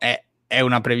 2021 è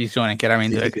una previsione,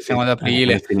 chiaramente, Sì, sì, perché sì, siamo sì, ad non è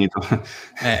aprile. finito.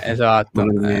 Esatto.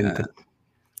 Banalmente.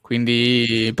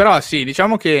 Quindi, però sì,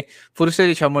 diciamo che forse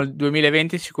diciamo, il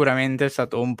 2020 sicuramente è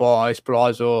stato un po'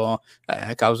 esploso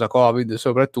causa Covid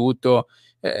soprattutto,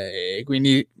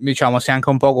 quindi diciamo si è anche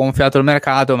un po' gonfiato il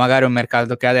mercato, magari un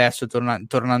mercato che adesso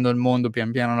tornando al mondo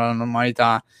pian piano alla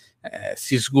normalità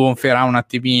si sgonfierà un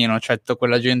attimino, cioè tutta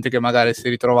quella gente che magari si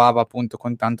ritrovava appunto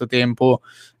con tanto tempo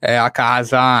a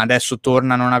casa adesso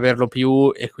torna a non averlo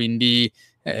più e quindi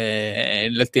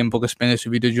il tempo che spende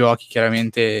sui videogiochi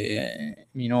chiaramente è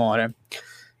minore.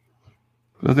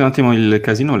 Scusate un attimo il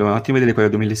casino, volevo un attimo vedere quella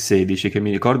del 2016, che mi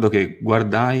ricordo che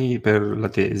guardai per la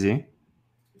tesi.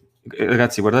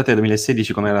 Ragazzi, guardate nel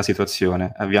 2016 com'era la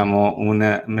situazione. Abbiamo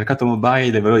un mercato mobile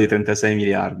del valore di 36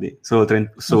 miliardi,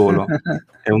 solo.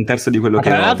 È un terzo di quello Ma che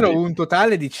è tra l'altro oggi. un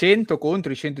totale di 100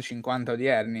 contro i 150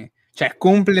 odierni, cioè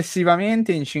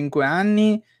complessivamente in 5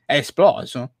 anni è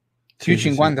esploso, più Sì,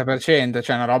 sì, sì. 50%,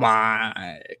 cioè una roba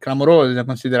clamorosa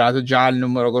considerato già il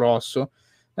numero grosso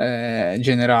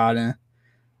generale.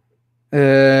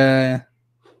 Eh,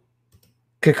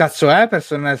 che cazzo è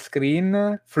personal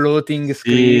screen? Floating Sì, ha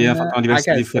screen? fatto una Ah,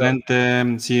 diversa cazzo.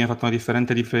 differente, sì, ha fatto una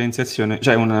differente differenziazione,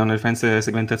 cioè una differente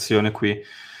segmentazione qui.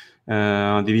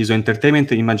 Ho diviso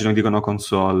entertainment, immagino dicono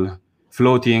console.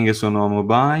 Floating sono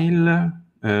mobile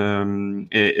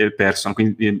e person,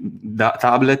 quindi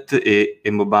tablet e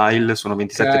mobile sono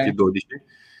 27 più Ok. 12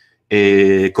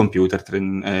 e computer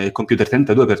Ma le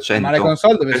 32%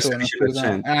 console dove per sono,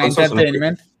 scusa? 16%. Ah, Console sono qui.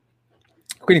 entertainment?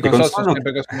 Quindi Le console sono console sempre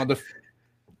in questo modo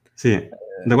sì,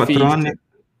 da 4 anni,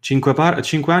 fisse.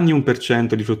 5 anni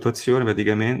 1% di fluttuazione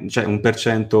praticamente, cioè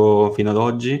 1% fino ad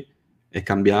oggi è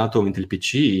cambiato, mentre il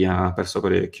PC ha perso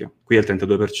parecchio. Qui è il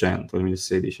 32% nel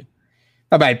 2016.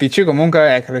 Vabbè, il PC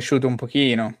comunque è cresciuto un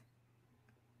pochino.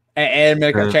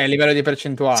 Cioè, a livello di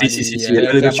Sì, sì, sì, percentuali sì, a livello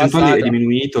si è percentuali è abbassato.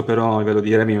 diminuito, però a livello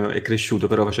di revenue è cresciuto,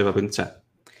 però faceva pensare,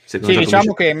 secondo Sì, me, come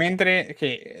diciamo dicevo.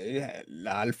 che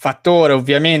il fattore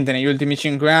ovviamente negli ultimi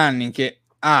 5 anni che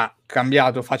ha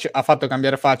cambiato, ha fatto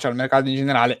cambiare faccia al mercato in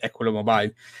generale è quello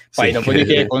mobile. Sì, Poi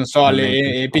dopodiché console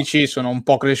finalmente. e PC sono un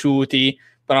po' cresciuti,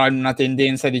 però in una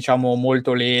tendenza diciamo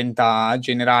molto lenta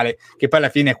generale, che poi alla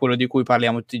fine è quello di cui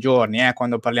parliamo tutti i giorni,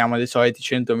 quando parliamo dei soliti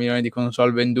 100 milioni di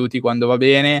console venduti quando va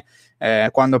bene,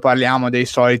 quando parliamo dei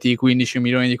soliti 15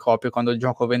 milioni di copie quando il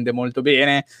gioco vende molto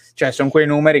bene, cioè sono quei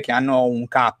numeri che hanno un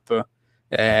cap,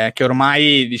 che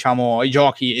ormai diciamo i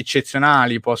giochi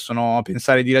eccezionali possono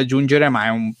pensare di raggiungere, ma è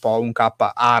un po' un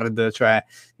cap hard, cioè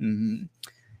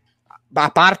a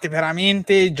parte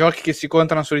veramente giochi che si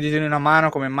contano sulle dita di una mano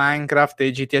come Minecraft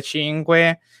e GTA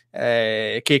 5,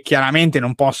 che chiaramente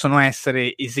non possono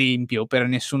essere esempio per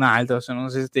nessun altro se non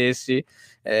se stessi.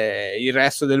 Il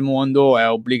resto del mondo è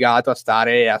obbligato a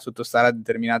sottostare a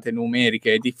determinate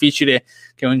numeriche. È difficile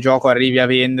che un gioco arrivi a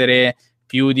vendere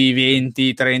più di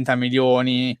 20-30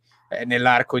 milioni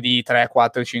nell'arco di 3,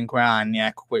 4, 5 anni.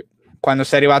 Ecco, quando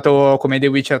sei arrivato come The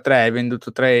Witcher 3, hai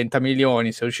venduto 30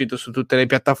 milioni, sei uscito su tutte le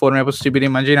piattaforme possibili e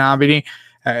immaginabili,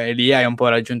 lì hai un po'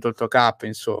 raggiunto il tuo cap,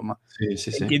 insomma. Sì, sì,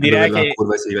 E sì, che è dove direi la che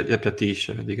curva si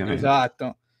appiattisce praticamente.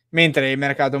 esatto. Mentre il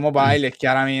mercato mobile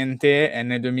chiaramente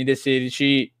nel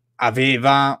 2016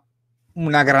 aveva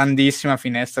una grandissima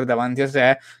finestra davanti a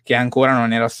sé che ancora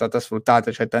non era stata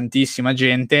sfruttata, cioè tantissima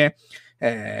gente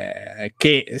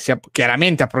che si è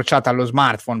chiaramente approcciata allo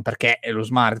smartphone, perché è lo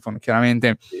smartphone,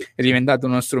 chiaramente Sì, è sì. diventato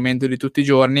uno strumento di tutti i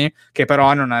giorni, che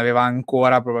però non aveva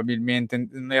ancora probabilmente,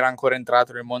 non era ancora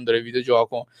entrato nel mondo del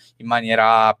videogioco in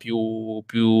maniera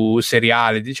più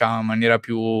seriale, diciamo, in maniera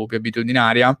più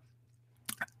abitudinaria,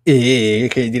 e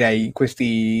che direi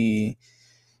questi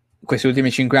ultimi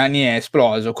 5 anni è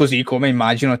esploso, così come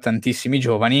immagino tantissimi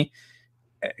giovani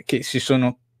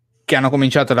che hanno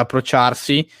cominciato ad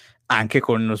approcciarsi anche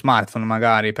con lo smartphone,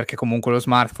 magari, perché comunque lo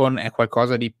smartphone è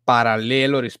qualcosa di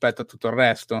parallelo rispetto a tutto il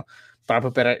resto,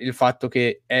 proprio per il fatto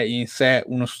che è in sé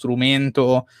uno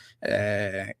strumento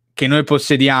che noi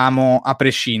possediamo a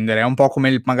prescindere, è un po'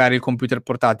 come magari il computer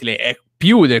portatile, è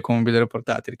più del computer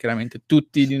portatile, chiaramente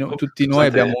tutti noi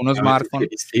abbiamo Scusate, uno mi avete smartphone.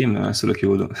 di Steam, adesso lo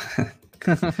chiudo.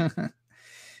 Gente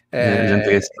eh,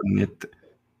 che si connette.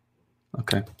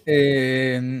 Ok.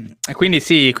 e quindi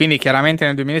sì, quindi chiaramente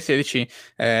nel 2016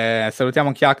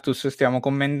 salutiamo Chiactus, stiamo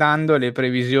commentando le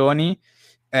previsioni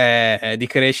di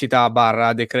crescita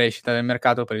barra decrescita del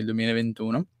mercato per il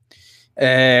 2021.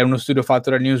 È uno studio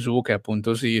fatto da Newzoo che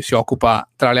appunto si occupa,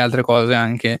 tra le altre cose,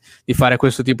 anche di fare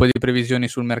questo tipo di previsioni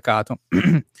sul mercato.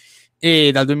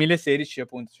 E dal 2016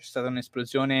 appunto c'è stata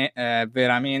un'esplosione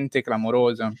veramente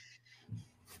clamorosa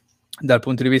dal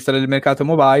punto di vista del mercato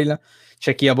mobile.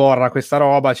 C'è chi aborra questa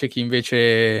roba, c'è chi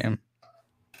invece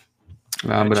ci si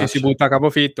L'abbraccio. butta a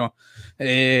capofitto.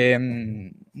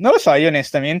 Non lo so, io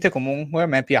onestamente comunque a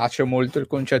me piace molto il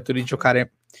concetto di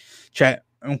giocare, cioè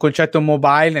un concetto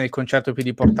mobile nel concetto più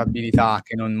di portabilità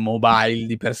che non mobile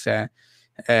di per sé.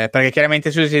 Perché chiaramente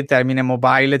se usi il termine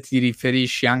mobile ti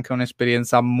riferisci anche a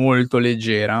un'esperienza molto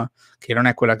leggera, che non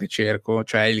è quella che cerco,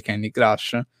 cioè il Candy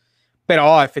Crush.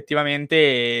 Però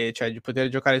effettivamente, cioè, poter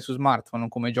giocare su smartphone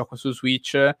come gioco su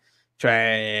Switch,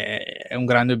 cioè, è un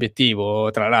grande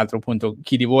obiettivo. Tra l'altro, appunto,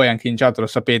 chi di voi anche in chat lo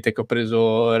sapete che ho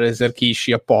preso Razer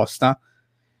Kishi apposta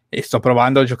e sto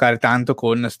provando a giocare tanto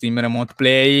con Steam Remote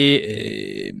Play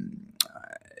e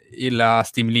la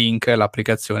Steam Link,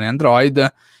 l'applicazione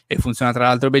Android, e funziona tra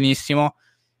l'altro benissimo.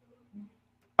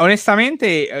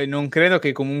 Onestamente, non credo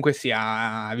che comunque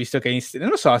sia, visto che non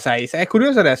lo so, sai, è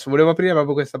curioso adesso, volevo aprire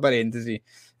proprio questa parentesi,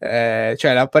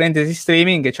 cioè la parentesi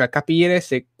streaming, cioè capire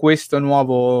se questo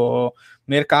nuovo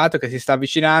mercato che si sta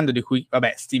avvicinando, di cui,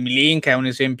 vabbè, Steam Link è un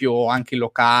esempio anche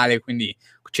locale, quindi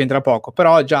c'entra poco,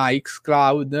 però già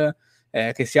xCloud,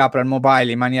 che si apre al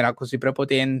mobile in maniera così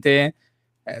prepotente,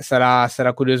 sarà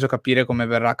curioso capire come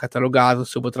verrà catalogato,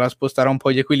 se potrà spostare un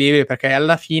po' gli equilibri, perché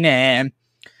alla fine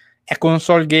è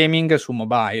console gaming su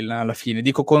mobile. Alla fine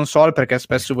dico console perché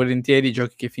spesso e volentieri i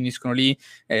giochi che finiscono lì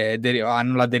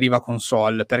hanno la deriva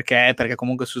console, perché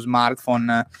comunque su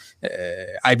smartphone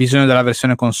hai bisogno della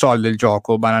versione console del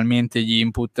gioco, banalmente gli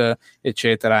input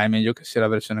eccetera, è meglio che sia la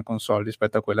versione console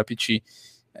rispetto a quella PC.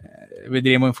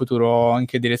 Vedremo in futuro in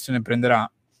che direzione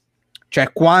prenderà,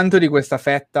 cioè quanto di questa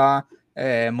fetta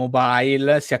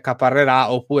mobile si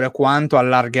accaparrerà, oppure quanto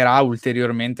allargherà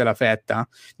ulteriormente la fetta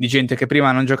di gente che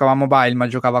prima non giocava mobile ma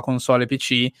giocava console e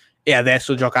PC e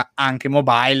adesso gioca anche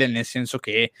mobile, nel senso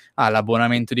che ha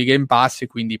l'abbonamento di Game Pass e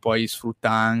quindi poi sfrutta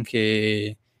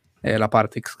anche la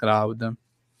parte xCloud.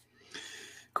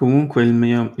 Comunque il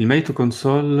merito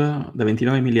console da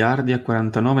 29 miliardi a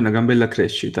 49 è una gran bella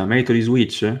crescita. Merito di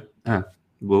Switch?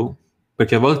 Boh.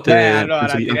 Perché a Beh, volte penso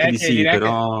allora, anche di sì, direi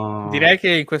però che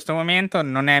in questo momento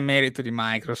non è merito di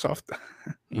Microsoft,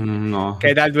 che no.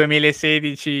 dal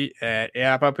 2016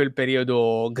 era proprio il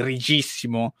periodo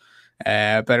grigissimo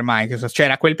per Microsoft. Cioè,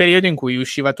 era quel periodo in cui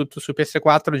usciva tutto su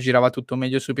PS4, girava tutto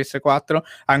meglio su PS4,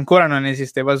 ancora non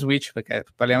esisteva Switch, perché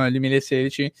parliamo del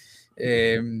 2016,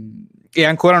 e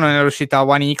ancora non era uscita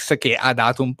One X, che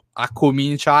ha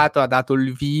cominciato, ha dato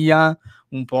il via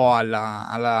un po'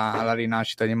 alla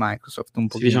rinascita di Microsoft, un Sì,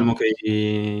 pochino. diciamo che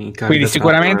i carri Quindi da trama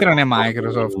sicuramente non è erano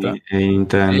Microsoft. Sony e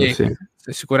Nintendo, E sì.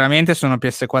 sicuramente sono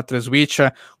PS4 e Switch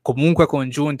comunque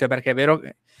congiunte, perché è vero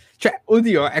che... Cioè,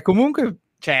 oddio, è comunque...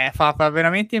 Cioè, fa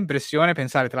veramente impressione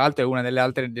pensare, tra l'altro è una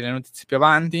delle notizie più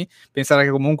avanti, pensare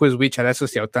che comunque Switch adesso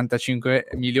sia 85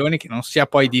 milioni, che non sia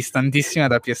poi distantissima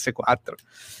da PS4,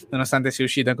 nonostante sia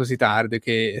uscita così tardi,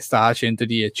 che sta a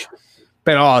 110.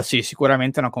 Però sì,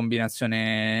 sicuramente è una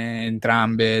combinazione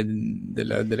entrambe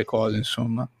delle cose,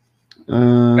 insomma. Poi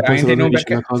Veramente Salvatore non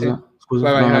dice una perché... Sì. cosa, scusa,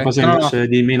 Vai, no, vai, una vai. cosa No, no, no. invece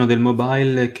di meno del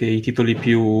mobile è che i titoli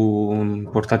più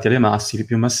portati alle massi,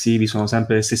 più massivi, sono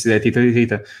sempre le stesse titoli,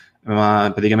 ma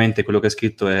praticamente quello che è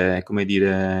scritto è come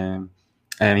dire,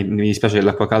 mi dispiace che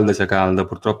l'acqua calda sia calda,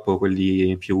 purtroppo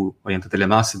quelli più orientati alle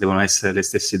masse devono essere le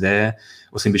stesse idee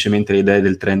o semplicemente le idee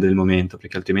del trend del momento,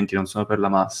 perché altrimenti non sono per la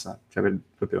massa, cioè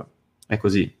proprio è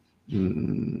così.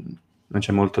 Non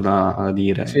c'è molto da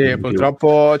dire Sì, in più.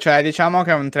 purtroppo, cioè, diciamo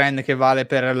che è un trend che vale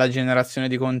per la generazione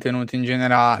di contenuti in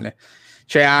generale.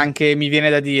 C'è anche, mi viene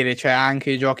da dire, c'è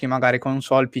anche i giochi magari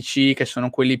console PC che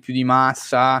sono quelli più di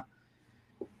massa,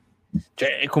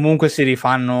 cioè, comunque si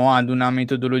rifanno ad una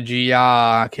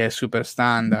metodologia che è super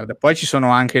standard. Poi ci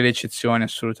sono anche le eccezioni,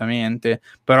 assolutamente,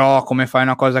 però come fai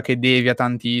una cosa che devia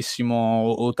tantissimo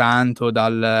o tanto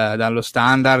dallo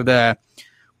standard,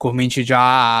 cominci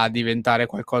già a diventare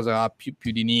qualcosa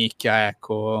più di nicchia,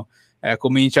 ecco.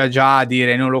 Comincia già a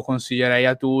dire non lo consiglierei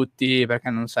a tutti perché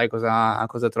non sai cosa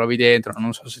trovi dentro,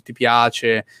 non so se ti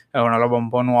piace, è una roba un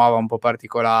po' nuova, un po'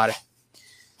 particolare.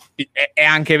 È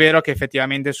anche vero che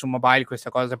effettivamente su mobile questa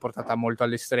cosa è portata molto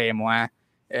all'estremo,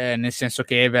 nel senso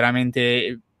che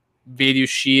veramente vedi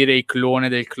uscire il clone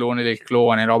del clone del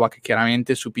clone, roba che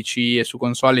chiaramente su PC e su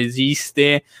console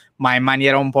esiste, ma in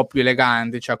maniera un po' più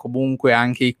elegante, cioè comunque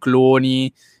anche i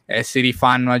cloni si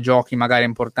rifanno a giochi magari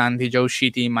importanti già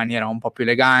usciti in maniera un po' più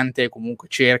elegante, comunque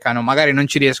cercano, magari non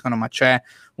ci riescono, ma c'è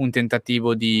un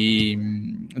tentativo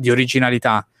di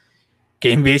originalità che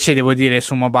invece devo dire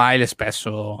su mobile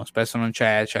spesso non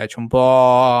c'è, cioè c'è un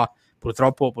po',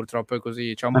 purtroppo è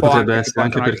così, c'è un po' Potrebbe anche che essere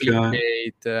anche portano al perché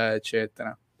clickbait,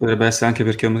 eccetera.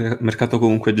 è un mercato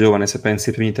comunque giovane, se pensi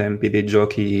ai primi tempi dei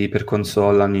giochi per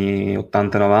console anni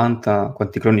 80-90,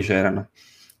 quanti cloni c'erano,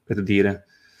 per dire.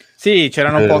 Sì,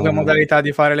 c'erano poche Eh, modalità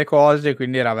di fare le cose,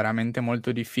 quindi era veramente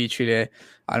molto difficile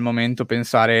al momento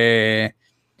pensare,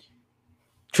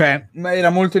 cioè era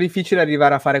molto difficile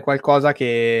arrivare a fare qualcosa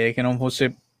che non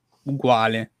fosse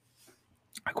uguale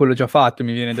a quello già fatto,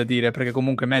 mi viene da dire, perché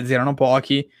comunque i mezzi erano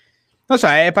pochi. Non so,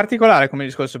 è particolare come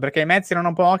discorso, perché i mezzi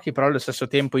erano pochi, però allo stesso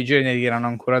tempo i generi erano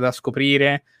ancora da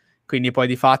scoprire, quindi poi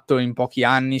di fatto in pochi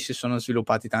anni si sono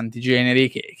sviluppati tanti generi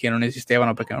che non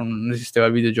esistevano perché non esisteva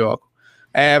il videogioco.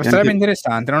 e Sarebbe anche,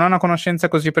 interessante, non ho una conoscenza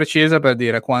così precisa per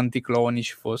dire quanti cloni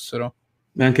ci fossero.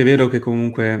 è anche vero che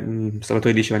comunque,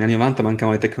 Salvatore diceva, negli anni 90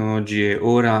 mancavano le tecnologie,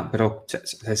 ora però cioè,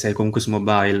 se sei comunque su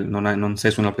mobile, non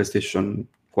sei su una PlayStation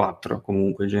 4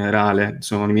 comunque in generale,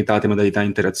 sono limitate modalità di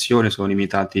interazione, sono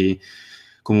limitati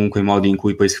comunque i modi in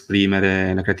cui puoi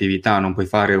esprimere la creatività, non puoi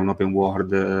fare un open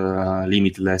world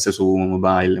limitless su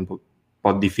mobile, è un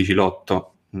po'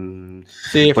 difficilotto.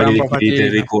 Sì, Poi fai un po' devi tenere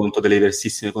fatica. conto delle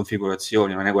diversissime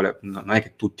configurazioni, non è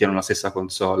che tutti hanno la stessa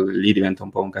console, lì diventa un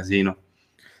po' un casino.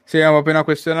 Sì, è proprio una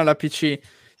questione alla PC.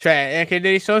 Cioè, è che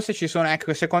le risorse ci sono,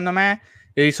 ecco, secondo me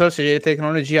le risorse di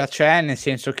tecnologia c'è, nel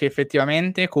senso che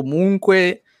effettivamente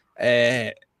comunque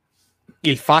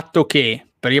il fatto che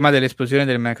prima dell'esplosione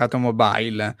del mercato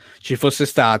mobile ci fosse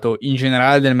stato in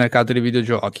generale del mercato dei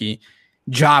videogiochi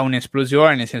già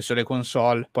un'esplosione, nel senso le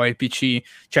console, poi il PC,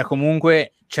 cioè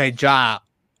comunque c'è già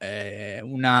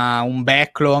un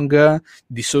backlog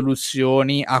di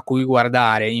soluzioni a cui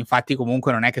guardare. Infatti,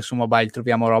 comunque, non è che su mobile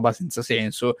troviamo roba senza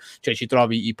senso, cioè ci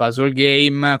trovi i puzzle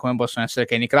game, come possono essere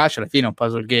Candy Crush, alla fine è un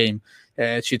puzzle game,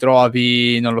 ci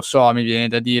trovi, non lo so, mi viene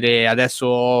da dire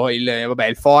adesso il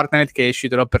Fortnite che è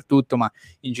uscito dappertutto, ma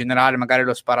in generale magari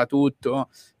lo sparatutto,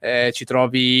 ci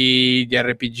trovi gli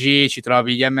RPG, ci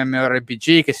trovi gli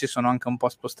MMORPG che si sono anche un po'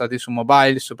 spostati su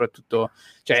mobile, soprattutto,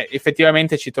 cioè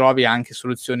effettivamente ci trovi anche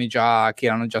soluzioni già che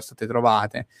erano già state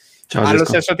trovate. Ciao, Allo Gesco.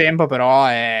 stesso tempo però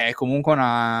è comunque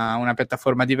una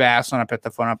piattaforma diversa, una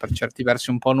piattaforma per certi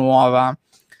versi un po' nuova,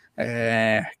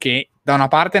 che da una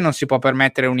parte non si può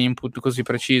permettere un input così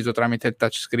preciso tramite il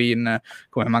touchscreen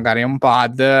come magari un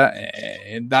pad,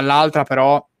 dall'altra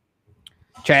però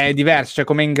cioè è diverso, cioè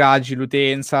come ingaggi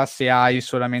l'utenza se hai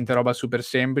solamente roba super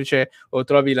semplice o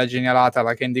trovi la genialata,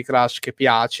 la Candy Crush che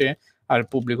piace al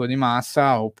pubblico di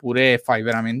massa oppure fai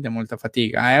veramente molta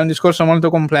fatica. È un discorso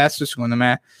molto complesso, secondo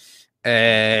me.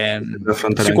 Per affrontare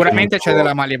anche Sicuramente c'è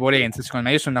della molto... malevolenza, secondo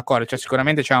me, io sono d'accordo, cioè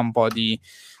sicuramente c'è un po' di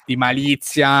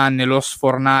malizia nello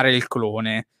sfornare il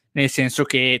clone, nel senso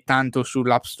che tanto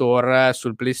sull'App Store,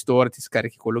 sul Play Store ti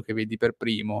scarichi quello che vedi per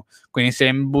primo, quindi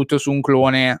se butto su un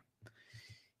clone,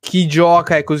 chi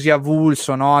gioca è così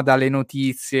avulso, no, dalle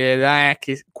notizie,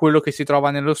 che quello che si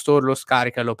trova nello store lo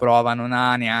scarica e lo prova, non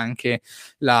ha neanche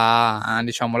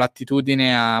diciamo,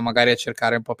 l'attitudine a magari a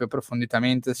cercare un po' più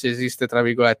approfonditamente se esiste, tra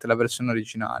virgolette, la versione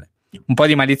originale. Un po'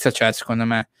 di malizia c'è, secondo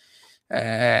me.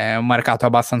 È un mercato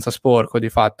abbastanza sporco di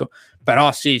fatto,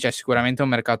 però sì, c'è sicuramente un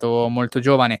mercato molto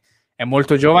giovane. È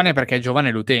molto giovane perché è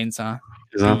giovane l'utenza,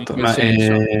 più in Esatto, quel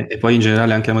senso. e poi in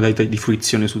generale anche la modalità di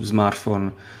fruizione su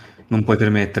smartphone non puoi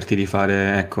permetterti di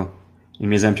fare, ecco, il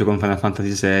mio esempio con Final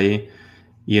Fantasy VI,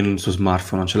 io su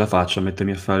smartphone non ce la faccio a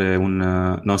mettermi a fare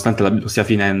nonostante lo stia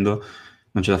finendo,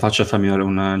 non ce la faccio a farmi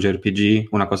un JRPG,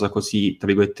 una cosa così, tra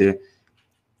virgolette,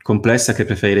 complessa che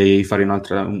preferirei fare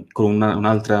con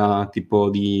un'altra tipo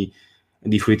di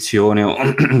fruizione o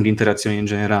di interazione in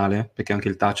generale, perché anche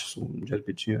il touch su un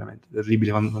JRPG è veramente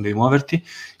terribile quando devi muoverti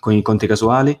con i conti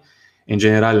casuali. E in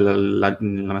generale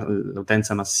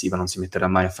l'utenza massiva non si metterà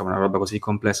mai a fare una roba così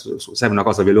complessa, serve una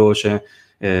cosa veloce,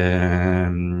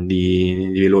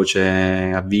 di veloce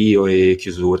avvio e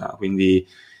chiusura, quindi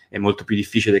è molto più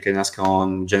difficile che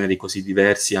nascano generi così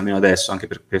diversi, almeno adesso, anche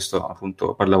per questo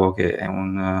appunto parlavo che è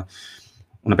una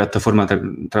piattaforma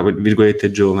tra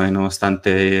virgolette giovane, nonostante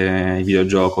il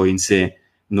videogioco in sé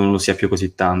non lo sia più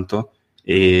così tanto,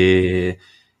 e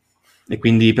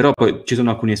quindi però poi ci sono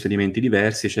alcuni esperimenti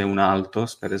diversi, c'è un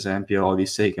Altos per esempio,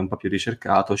 Odyssey che è un po' più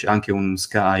ricercato, c'è anche un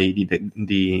Sky di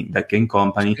Dead Game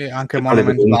Company E anche che però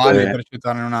deve Monument Valley, comunque... per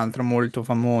citarne un altro molto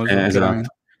famoso, chiaramente.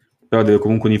 Esatto, però deve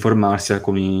comunque uniformarsi a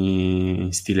alcuni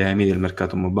stilemi del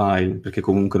mercato mobile, perché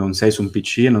comunque non sei su un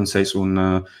PC e non sei su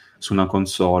una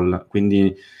console,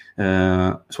 quindi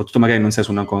soprattutto magari non sei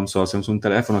su una console, sei su un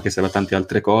telefono che serve a tante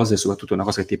altre cose, soprattutto una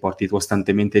cosa che ti porti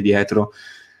costantemente dietro,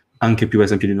 anche più per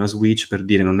esempio di una Switch, per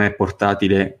dire non è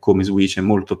portatile come Switch, è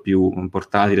molto più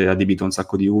portatile, adibito a un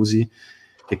sacco di usi,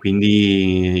 e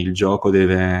quindi il gioco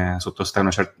deve sottostare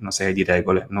a una serie di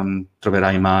regole, non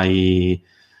troverai mai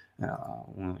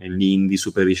l'indie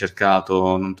super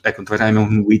ricercato, ecco, non troverai mai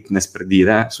un witness per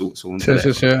dire su un Sì,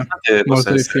 sì, telefono, sì, possa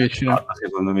molto essere difficile. fatto,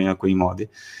 secondo me in alcuni modi,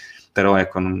 però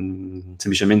ecco,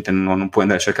 semplicemente non puoi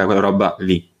andare a cercare quella roba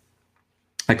lì.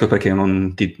 Ecco perché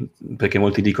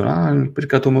molti dicono il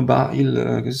mercato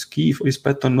mobile che schifo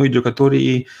rispetto a noi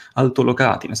giocatori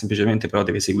altolocati, ma semplicemente però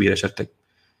deve seguire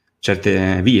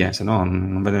certe vie, se no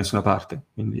non va da nessuna parte.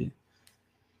 Quindi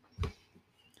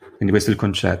questo è il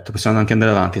concetto. Possiamo anche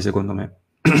andare avanti, secondo me.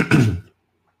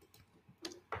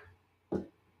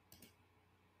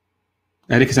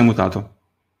 Eric, sei mutato.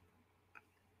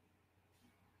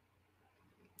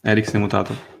 Eric, sei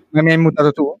mutato. Ma mi hai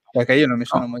mutato tu? Perché io non mi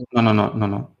sono mutato.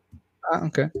 No. Ah,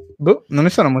 ok. Boh, non mi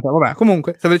sono mutato. Vabbè,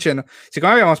 comunque, stavo dicendo,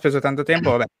 siccome abbiamo speso tanto tempo,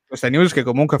 vabbè, questa news che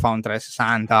comunque fa un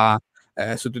 360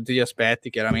 su tutti gli aspetti,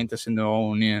 chiaramente essendo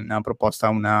una proposta,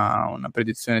 una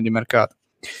predizione di mercato.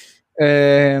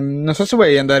 Non so se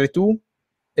vuoi andare tu,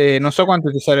 e non so quanto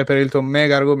ti serve per il tuo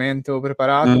mega argomento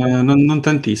preparato. Non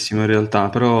tantissimo in realtà,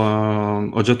 però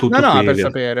ho già No, tutto no, qui in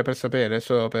realtà. per sapere,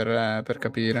 solo per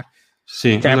capire.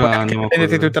 Sì, Cioè, puoi allora anche andiamo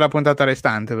prenderti tutta la puntata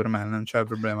restante per me, non c'è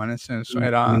problema, nel senso,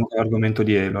 era andiamo con l'argomento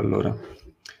di Elo allora.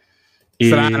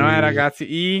 strano, E,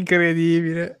 ragazzi,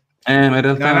 incredibile. ma in Non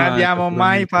realtà è abbiamo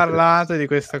mai particolarmente parlato di interessante.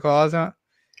 questa cosa.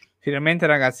 Finalmente,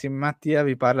 ragazzi, Mattia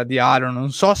vi parla di Halo.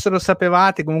 Non so se lo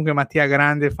sapevate, comunque Mattia è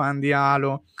grande fan di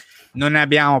Halo. Non ne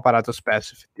abbiamo parlato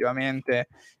spesso, effettivamente.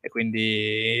 E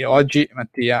quindi oggi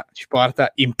Mattia ci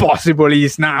porta Impossible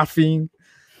is Nothing.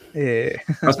 E...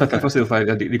 Aspetta, forse devo fare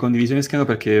la ricondivisione schermo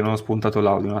perché non ho spuntato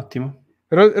l'audio un attimo.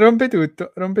 rompe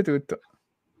tutto, rompe tutto.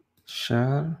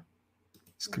 Share,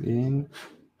 screen,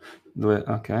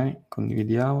 ok,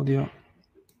 condividi audio.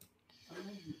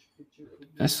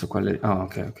 Adesso quale... Ah,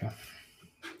 ok.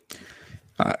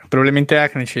 Problemi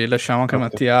tecnici, lasciamo che Ok.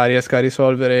 Mattia riesca a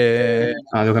risolvere.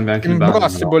 Ah, devo cambiare anche il banner? No,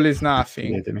 Impossible is nothing.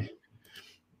 chiedetemi.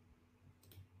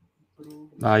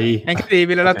 Dai. È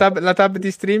incredibile, Ok. la tab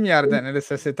di StreamYard è nelle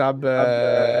stesse tab.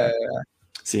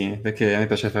 Sì, perché a me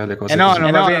piace fare le Eh cose no, così.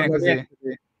 non va bene così.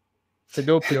 C'è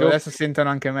doppio, adesso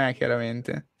sentono anche me,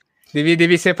 chiaramente.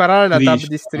 Devi separare Tu la tab dici...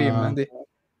 di stream.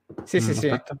 Sì.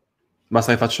 aspetta.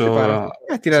 Basta che Separa.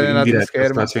 faccio Tira sì, in nell'altro diretta, schermo.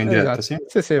 installazione in diretta, Esatto.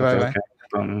 sì? Sì, Ok,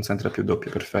 vai. non sento più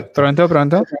doppio, perfetto.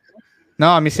 Pronto?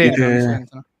 No, mi sentono.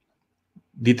 Dite,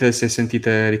 dite se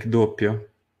sentite Rick doppio,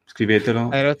 scrivetelo.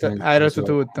 Hai rotto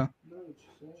tutto.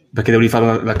 Perché devo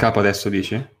rifare da capo adesso,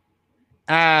 dici?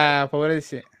 Ho paura di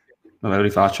sì. Vabbè, lo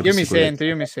rifaccio per sicurezza.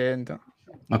 Io mi sento.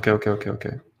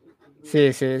 Ok.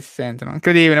 Sì, si sentono.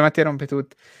 Incredibile, Mattia rompe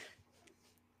tutto.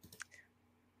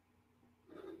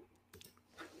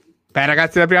 Beh,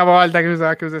 ragazzi, è la prima volta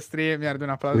che usa StreamYard. Un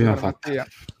applauso L'abbiamo per fatta. Mattia.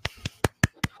 Ce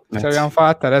Grazie. l'abbiamo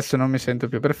fatta, adesso non mi sento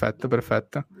più. Perfetto.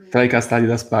 TryCast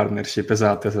Adidas Partnership,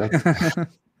 esatto.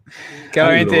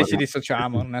 Chiaramente Allora, ci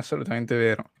dissociamo, non è assolutamente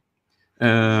vero.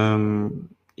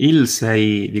 il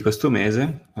 6 di questo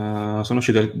mese sono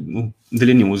uscite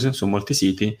delle news su molti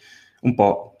siti, un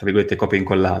po', tra virgolette, copie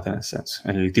incollate, nel senso.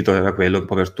 Il titolo era quello, un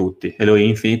po' per tutti. Halo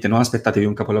Infinite, non aspettatevi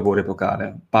un capolavoro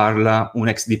epocale. Parla un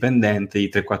ex dipendente di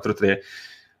 343,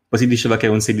 poi si diceva che è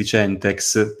un sedicente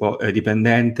ex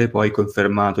dipendente, poi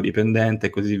confermato dipendente e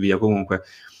così via. Comunque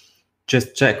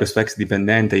c'è questo ex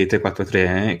dipendente di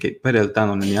 343 che poi in realtà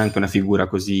non è neanche una figura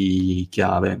così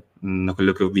chiave, da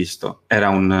quello che ho visto. Era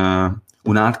un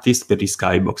artist per gli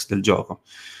skybox del gioco,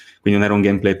 quindi non era un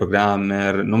gameplay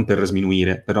programmer, non per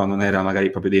sminuire, però non era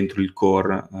magari proprio dentro il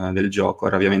core del gioco,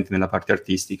 era ovviamente nella parte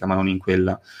artistica, ma non in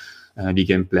quella di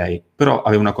gameplay. Però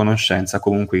aveva una conoscenza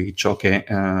comunque di ciò che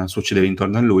succedeva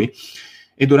intorno a lui.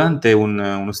 E durante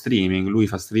uno streaming, lui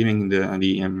fa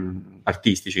streaming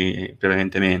artistici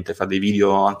prevalentemente, fa dei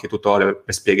video anche tutorial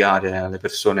per spiegare alle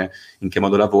persone in che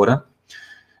modo lavora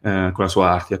con la sua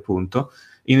arte, appunto.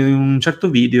 In un certo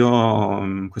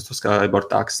video, questo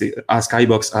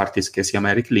Skybox Artist che si chiama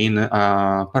Eric Lin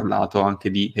ha parlato anche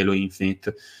di Halo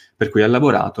Infinite, per cui ha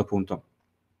lavorato appunto,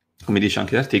 come dice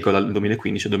anche l'articolo, dal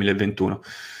 2015 al 2021.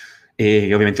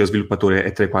 E ovviamente lo sviluppatore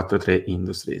è 343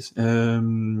 Industries.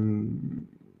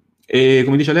 E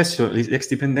come dice Alessio, gli ex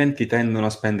dipendenti tendono a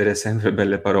spendere sempre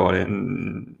belle parole.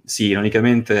 Sì,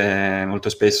 ironicamente molto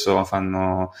spesso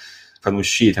fanno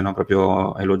uscite, no?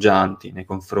 Proprio elogianti nei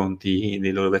confronti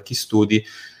dei loro vecchi studi,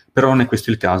 però non è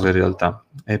questo il caso in realtà,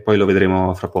 e poi lo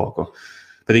vedremo fra poco.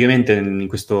 Praticamente in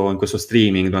questo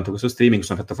streaming, durante questo streaming,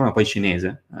 su una piattaforma poi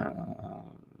cinese,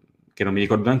 che non mi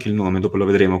ricordo neanche il nome, dopo lo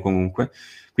vedremo comunque,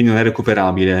 quindi non è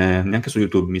recuperabile neanche su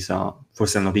YouTube, mi sa,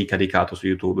 forse hanno ricaricato su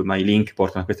YouTube, ma i link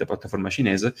portano a questa piattaforma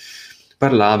cinese.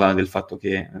 Parlava del fatto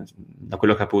che, da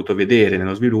quello che ha potuto vedere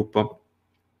nello sviluppo,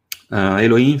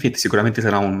 Halo Infinite sicuramente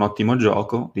sarà un ottimo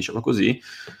gioco, diceva così,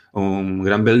 un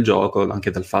gran bel gioco,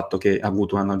 anche dal fatto che ha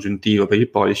avuto un anno aggiuntivo per il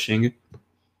polishing,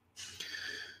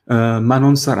 ma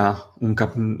non sarà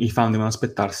i fan devono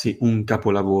aspettarsi un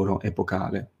capolavoro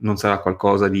epocale, non sarà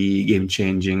qualcosa di game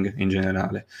changing in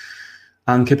generale,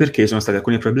 anche perché sono state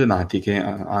alcune problematiche,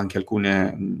 anche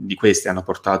alcune di queste hanno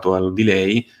portato al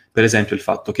delay, per esempio il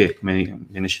fatto che, come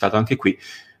viene citato anche qui,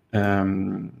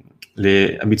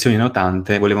 le ambizioni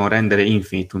notante volevano rendere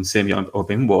Infinite un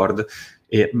semi-open world,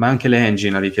 ma anche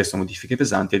l'engine ha richiesto modifiche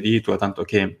pesanti, addirittura tanto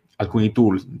che alcuni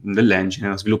tool dell'engine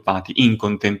erano sviluppati in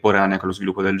contemporanea con lo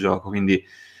sviluppo del gioco, quindi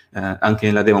anche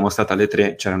nella demo mostrata alle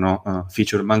 3 c'erano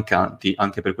feature mancanti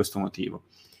anche per questo motivo.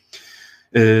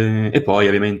 E poi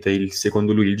ovviamente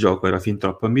secondo lui il gioco era fin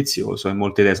troppo ambizioso e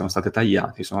molte idee sono state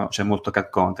tagliate, c'è molto cut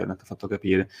content, ha fatto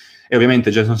capire. E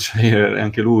ovviamente Jason Schreier,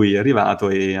 anche lui è arrivato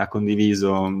e ha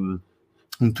condiviso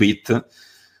un tweet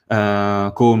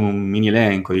con un mini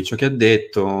elenco di ciò che ha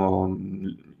detto.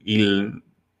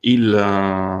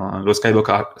 Lo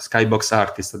Skybox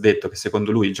Artist ha detto che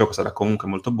secondo lui il gioco sarà comunque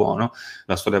molto buono,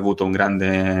 la storia ha avuto un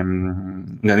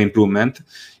grande improvement,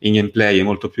 il gameplay è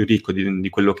molto più ricco di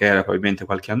quello che era probabilmente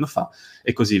qualche anno fa,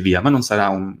 e così via, ma non sarà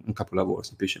un capolavoro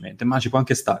semplicemente, ma ci può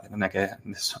anche stare, non è che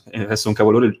deve essere un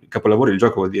capolavoro, il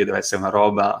gioco vuol dire deve essere una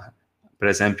roba, per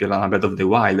esempio la Breath of the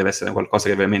Wild, deve essere qualcosa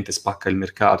che veramente spacca il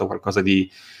mercato, qualcosa di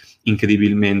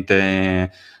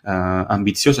incredibilmente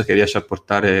ambizioso che riesce a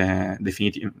portare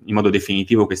in modo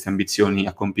definitivo queste ambizioni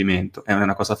a compimento. E non è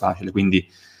una cosa facile, quindi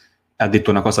ha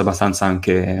detto una cosa abbastanza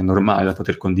anche normale da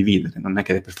poter condividere. Non è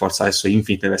che per forza adesso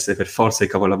Infinite deve essere per forza il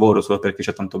capolavoro solo perché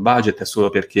c'è tanto budget e solo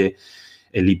perché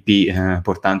è l'IP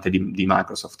portante di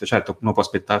Microsoft. Certo, uno può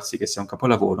aspettarsi che sia un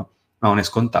capolavoro, ma non è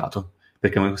scontato.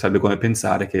 perché sarebbe come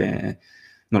pensare che,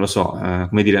 non lo so,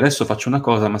 come dire, adesso faccio una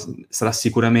cosa, ma sarà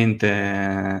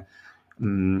sicuramente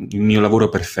il mio lavoro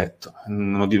perfetto.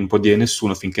 Non può dire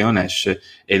nessuno finché non esce,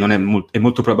 e non è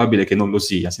molto probabile che non lo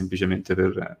sia, semplicemente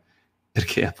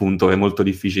perché appunto è molto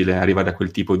difficile arrivare a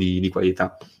quel tipo di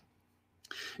qualità.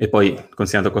 E poi,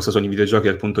 considerando cosa sono i videogiochi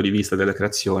dal punto di vista della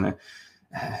creazione,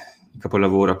 i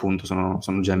capolavoro appunto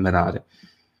sono gemme rare.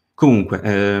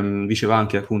 Comunque, diceva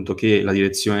anche appunto che la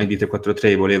direzione di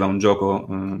 343 voleva un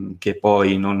gioco che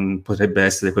poi non potrebbe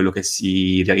essere quello che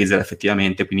si realizzerà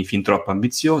effettivamente, quindi fin troppo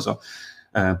ambizioso,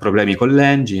 problemi con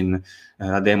l'engine,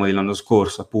 la demo dell'anno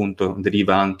scorso appunto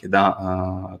deriva anche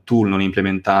da tool non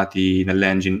implementati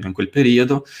nell'engine in quel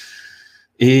periodo,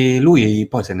 e lui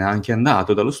poi se n'è anche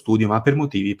andato dallo studio, ma per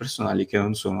motivi personali che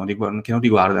non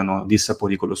riguardano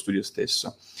dissapori con lo studio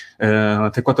stesso.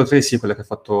 343 sì, quella che ha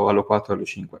fatto Halo 4 e Halo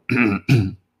 5.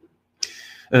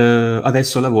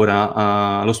 Adesso lavora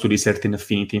allo studio di Certain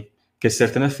Affinity, che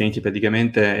Certain Affinity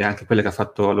praticamente è anche quella che ha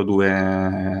fatto Halo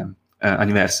 2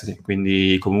 Anniversary,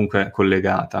 quindi comunque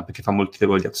collegata, perché fa molti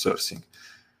lavori di outsourcing.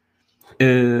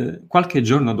 Qualche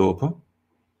giorno dopo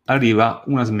arriva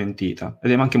una smentita,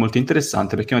 ed è anche molto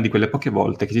interessante perché è una di quelle poche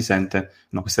volte che si sente,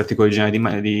 no, questo articolo originale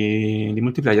di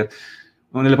Multiplayer,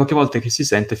 una delle poche volte che si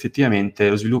sente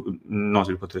effettivamente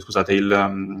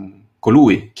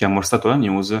colui che ha mostrato la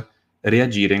news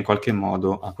reagire in qualche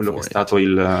modo a quello che è stato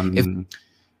il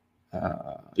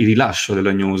rilascio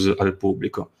della news al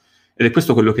pubblico. Ed è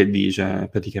questo quello che dice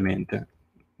praticamente.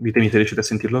 Ditemi se riuscite a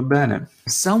sentirlo bene.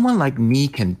 If someone like me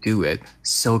can do it,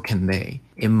 so can they.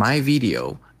 In my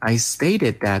video, I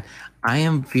stated that I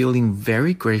am feeling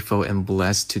very grateful and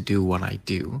blessed to do what I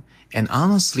do. And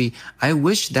honestly, I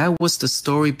wish that was the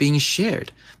story being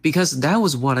shared, because that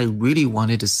was what I really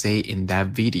wanted to say in that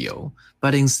video.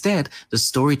 But instead, the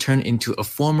story turned into a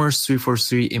former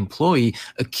 343 employee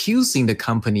accusing the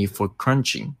company for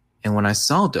crunching. And when I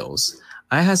saw those,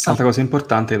 I had some... Altra cosa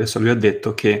importante, adesso lui ha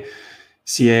detto che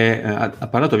ha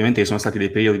parlato ovviamente che sono stati dei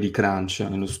periodi di crunch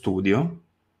nello studio,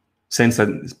 senza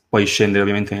poi scendere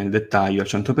ovviamente nel dettaglio al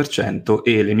 100%,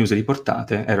 e le news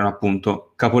riportate erano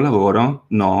appunto capolavoro,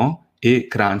 no, e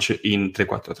crunch in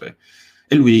 343.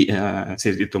 E lui si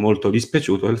è detto molto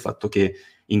dispiaciuto del fatto che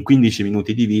in 15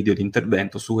 minuti di video di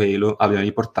intervento su Halo abbiano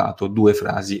riportato 2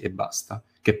 frasi e basta,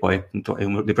 che poi appunto è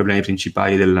uno dei problemi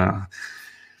principali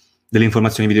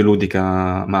dell'informazione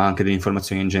videoludica, ma anche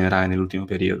dell'informazione in generale nell'ultimo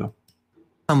periodo.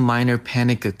 A minor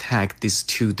panic attack these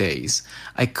 2 days.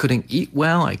 I couldn't eat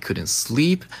well, I couldn't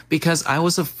sleep, because I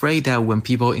was afraid that when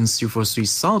people in 343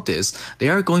 saw this, they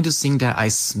are going to think that I'm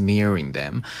smearing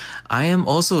them. I am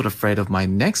also afraid of my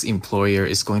next employer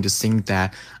is going to think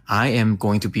that I am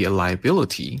going to be a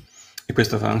liability. E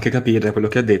questo fa anche capire quello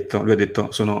che ha detto. Lui ha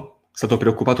detto: sono stato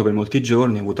preoccupato per molti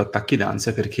giorni, ho avuto attacchi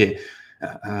d'ansia perché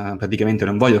praticamente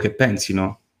non voglio che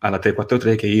pensino alla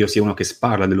 343 che io sia uno che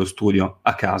sparla dello studio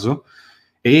a caso,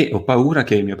 e ho paura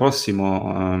che il mio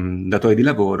prossimo datore di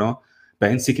lavoro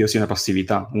pensi che io sia una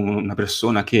passività, una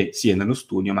persona che sia nello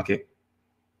studio ma che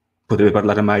potrebbe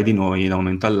parlare male di noi da un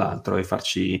momento all'altro e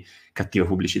farci cattiva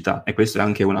pubblicità. E questo è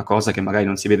anche una cosa che magari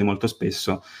non si vede molto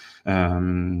spesso,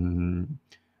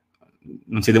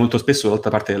 dall'altra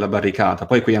parte della barricata.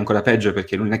 Poi qui è ancora peggio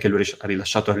perché non è che lui ha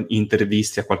rilasciato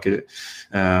interviste a qualche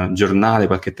giornale,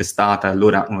 qualche testata, e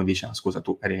allora uno dice: scusa,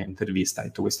 tu eri in intervista, hai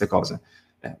detto queste cose,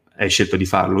 hai scelto di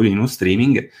farlo lui in uno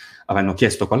streaming, avranno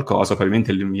chiesto qualcosa,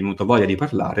 probabilmente gli è venuto voglia di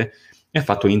parlare e ha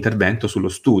fatto un intervento sullo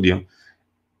studio.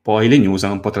 Poi le news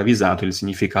hanno un po' travisato il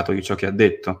significato di ciò che ha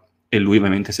detto, e lui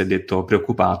ovviamente si è detto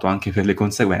preoccupato anche per le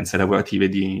conseguenze lavorative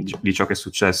di ciò che è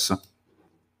successo.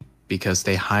 Because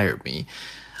they hired me.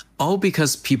 All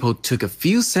because people took a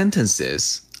few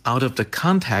sentences out of the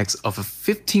context of a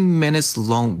 15 minutes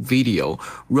long video,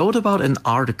 wrote about an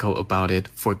article about it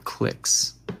for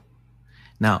clicks.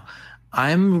 Now,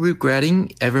 I'm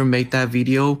regretting ever made that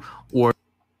video, or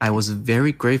I was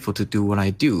very grateful to do what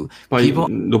I do. Poi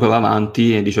dopo va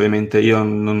avanti e dice ovviamente io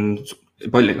non...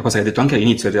 Poi la cosa che ha detto anche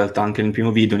all'inizio, in realtà, anche nel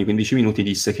primo video, nei 15 minuti,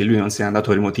 disse che lui non se n'è andato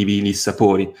per motivi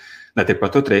dissapori da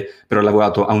 343, però ha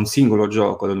lavorato a un singolo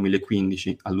gioco dal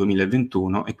 2015 al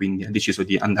 2021 e quindi ha deciso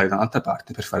di andare da un'altra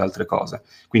parte per fare altre cose.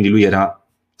 Quindi lui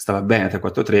stava bene a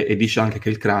 343, e dice anche che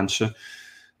il crunch,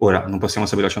 ora non possiamo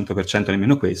sapere al 100%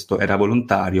 nemmeno questo, era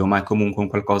volontario, ma è comunque un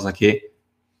qualcosa che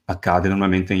accade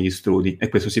normalmente negli studi, e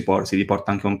questo si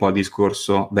riporta anche un po' al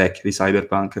discorso vecchio di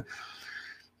Cyberpunk,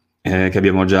 che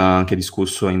abbiamo già anche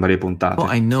discusso in varie puntate.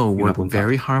 I know worked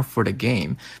very hard for the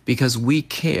game because we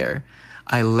care.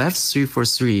 I left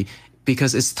 343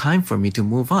 because it's time for me to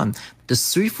move on. The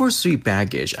 343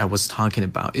 baggage I was talking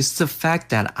about is the fact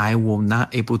that I will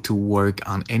not able to work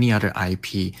on any other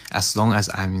IP as long as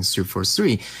I'm in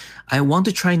 343. I want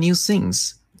to try new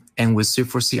things. And with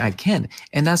 343 I can.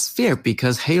 And that's fair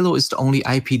because Halo is the only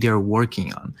IP they're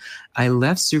working on. I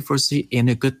left 343 in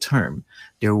a good term.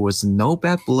 There was no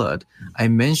bad blood. I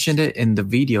mentioned it in the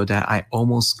video that I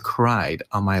almost cried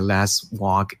on my last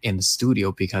walk in the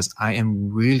studio because I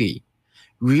am really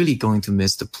going to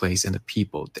miss the place and the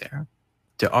people there.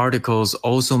 The articles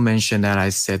also mentioned that I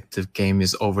said the game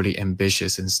is overly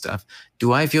ambitious and stuff.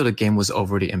 Do I feel the game was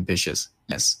overly ambitious?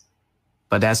 Yes.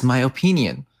 But that's my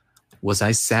opinion. Was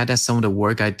I sad that some of the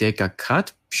work I did got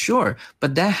cut? Sure,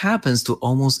 but that happens to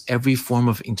almost every form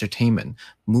of entertainment.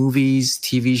 Movies,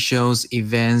 TV shows,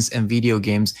 events, and video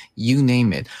games, you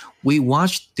name it. We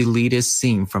watch deleted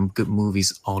scenes from good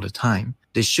movies all the time.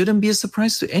 This shouldn't be a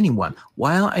surprise to anyone.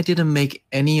 While I didn't make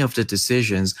any of the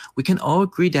decisions, we can all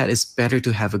agree that it's better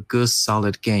to have a good,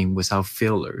 solid game without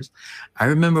fillers. I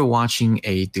remember watching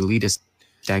a deleted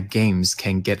that games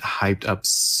can get hyped up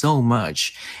so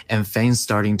much and fans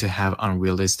starting to have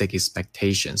unrealistic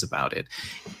expectations about it.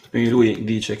 Quindi lui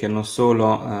dice che non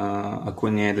solo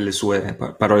alcune delle sue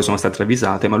parole sono state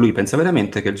travisate, ma lui pensa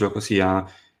veramente che il gioco sia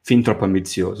fin troppo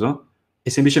ambizioso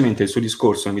e semplicemente il suo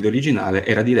discorso nel video originale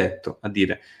era diretto a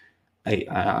dire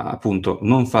appunto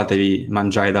non fatevi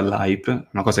mangiare dall'hype,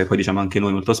 una cosa che poi diciamo anche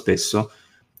noi molto spesso,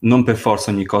 non per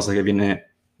forza ogni cosa che viene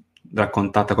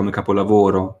raccontata come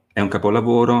capolavoro è un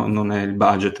capolavoro, non è il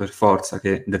budget per forza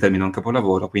che determina un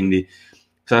capolavoro, quindi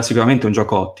sarà sicuramente un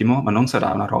gioco ottimo, ma non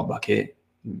sarà una roba che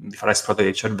vi farà esplodere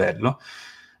il cervello,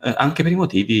 anche per i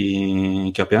motivi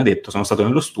che ho appena detto. Sono stato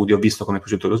nello studio, ho visto come è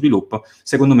proceduto lo sviluppo,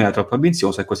 secondo me era troppo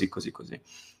ambizioso e così.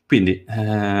 Quindi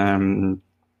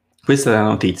questa è la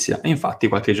notizia, e infatti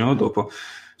qualche giorno dopo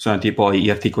sono andati poi gli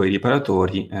articoli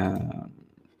riparatori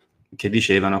che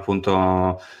dicevano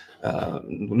appunto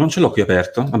non ce l'ho qui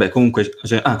aperto, vabbè comunque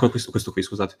questo qui,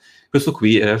 scusate, questo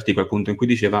qui è l'articolo appunto in cui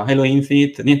diceva Halo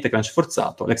Infinite, niente crunch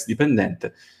forzato, l'ex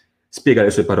dipendente spiega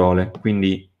le sue parole,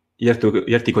 quindi gli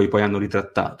articoli poi hanno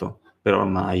ritrattato, però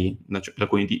ormai da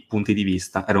alcuni punti di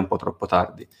vista era un po' troppo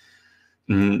tardi.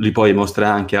 Lui poi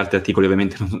mostra anche altri articoli,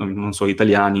 ovviamente non solo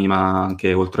italiani ma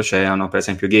anche oltreoceano, per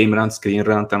esempio Game Rant, Screen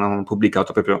Rant hanno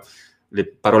pubblicato proprio le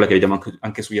parole che vediamo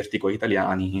anche sugli articoli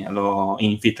italiani.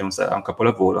 Infinite non sarà un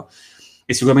capolavoro,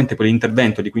 e sicuramente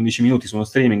quell'intervento di 15 minuti su uno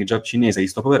streaming già cinese di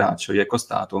sto poveraccio gli è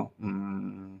costato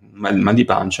mal di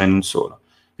pancia e non solo.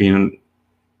 Quindi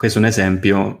questo è un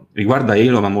esempio, riguarda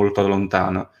Halo ma molto da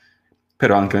lontano,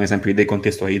 però anche un esempio di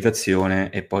decontestualizzazione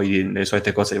e poi le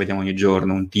solite cose che vediamo ogni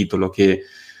giorno, un titolo che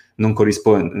non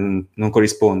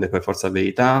corrisponde per forza a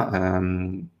verità,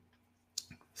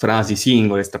 frasi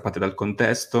singole strappate dal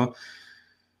contesto,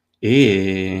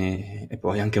 e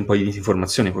poi anche un po' di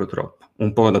disinformazione purtroppo,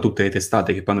 un po' da tutte le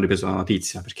testate che poi hanno ripreso la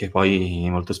notizia, perché poi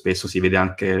molto spesso si vede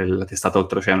anche la testata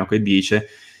oltreoceano che dice,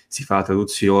 si fa la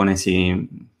traduzione,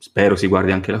 spero si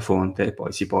guardi anche la fonte e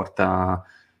poi si riporta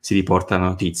la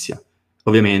notizia.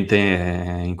 Ovviamente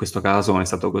in questo caso non è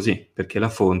stato così, perché la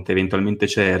fonte eventualmente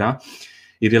c'era,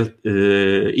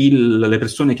 le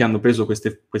persone che hanno preso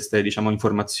queste diciamo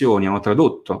informazioni hanno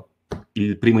tradotto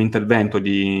il primo intervento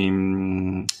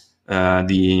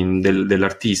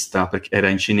dell'artista, perché era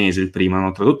in cinese il primo,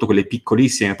 hanno tradotto quelle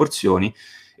piccolissime porzioni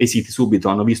e i siti subito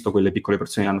hanno visto quelle piccole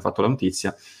porzioni e hanno fatto la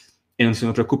notizia e non si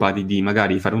sono preoccupati di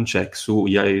magari fare un check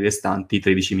sugli restanti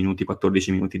 13 minuti,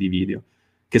 14 minuti di video,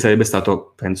 che sarebbe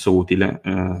stato, penso, utile.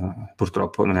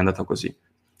 Purtroppo non è andata così.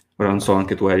 Ora non so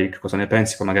anche tu, Eric, cosa ne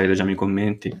pensi, poi magari leggiamo i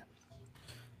commenti.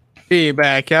 Sì,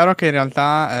 beh, è chiaro che in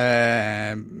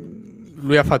realtà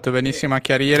lui ha fatto benissimo a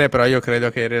chiarire, però io credo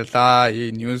che in realtà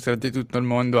i newser di tutto il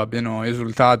mondo abbiano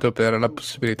esultato per la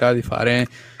possibilità di fare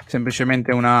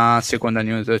semplicemente una seconda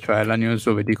news, cioè la news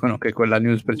dove dicono che quella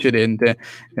news precedente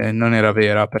non era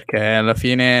vera, perché alla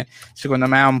fine, secondo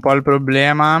me, un po' il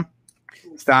problema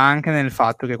sta anche nel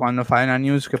fatto che quando fai una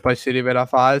news che poi si rivela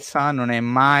falsa, non è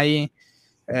mai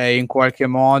in qualche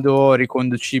modo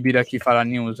riconducibile a chi fa la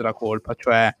news la colpa,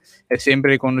 cioè è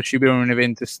sempre riconducibile a un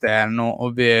evento esterno,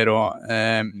 ovvero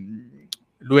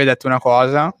lui ha detto una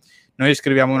cosa, noi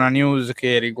scriviamo una news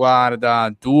che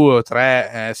riguarda 2 o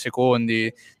 3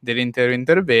 secondi dell'intero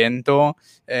intervento,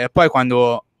 poi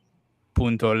quando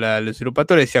appunto lo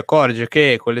sviluppatore si accorge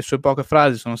che quelle sue poche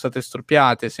frasi sono state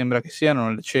storpiate, sembra che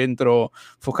siano il centro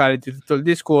focale di tutto il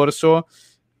discorso,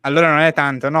 allora non è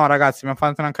tanto, no ragazzi, mi ha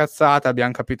fatto una cazzata,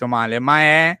 abbiamo capito male, ma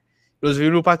è lo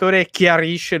sviluppatore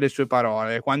chiarisce le sue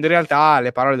parole, quando in realtà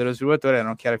le parole dello sviluppatore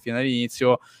erano chiare fino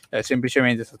all'inizio,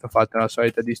 semplicemente è stata fatta la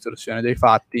solita distorsione dei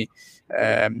fatti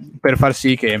per far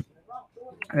sì che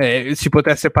si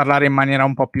potesse parlare in maniera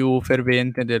un po' più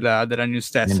fervente della news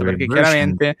stessa, perché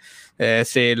chiaramente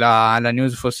se la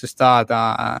news fosse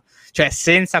stata, cioè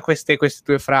senza queste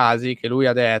 2 frasi che lui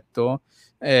ha detto,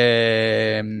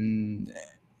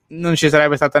 non ci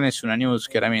sarebbe stata nessuna news,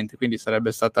 chiaramente, quindi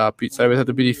sarebbe stato più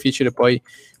difficile poi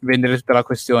vendere tutta la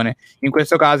questione. In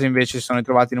questo caso invece si sono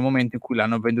ritrovati in un momento in cui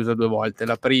l'hanno venduta 2 volte,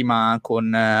 la prima con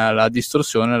la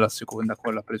distorsione e la seconda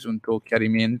con il presunto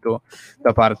chiarimento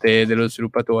da parte dello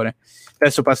sviluppatore.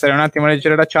 Adesso passerei un attimo a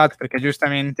leggere la chat, perché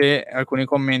giustamente alcuni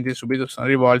commenti subito sono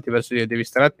rivolti verso dire devi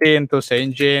stare attento, sei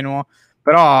ingenuo,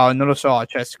 però non lo so,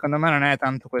 cioè secondo me non è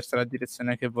tanto questa la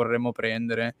direzione che vorremmo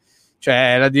prendere.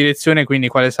 Cioè la direzione quindi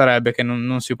quale sarebbe? Che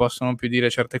non si possono più dire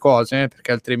certe cose,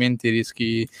 perché altrimenti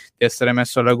rischi di essere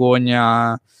messo alla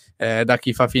gogna da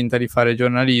chi fa finta di fare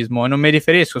giornalismo. E non mi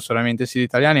riferisco solamente ai siti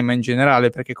italiani, ma in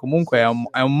generale, perché comunque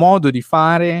è un modo di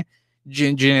fare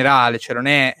generale, cioè non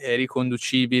è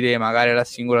riconducibile magari alla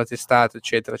singola testata,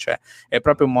 eccetera, cioè è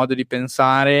proprio un modo di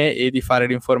pensare e di fare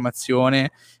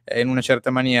l'informazione in una certa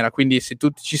maniera. Quindi se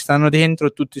tutti ci stanno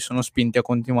dentro, tutti sono spinti a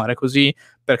continuare così,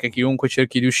 perché chiunque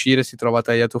cerchi di uscire si trova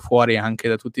tagliato fuori anche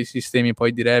da tutti i sistemi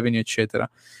poi di revenue, eccetera.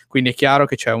 Quindi è chiaro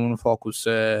che c'è un focus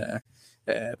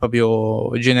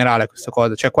proprio generale a questa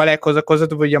cosa. Cioè cosa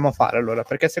vogliamo fare allora?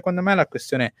 Perché secondo me la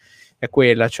questione è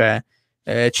quella, cioè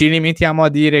ci limitiamo a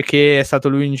dire che è stato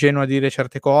lui ingenuo a dire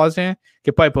certe cose,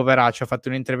 che poi poveraccio ha fatto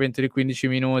un intervento di 15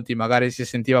 minuti, magari si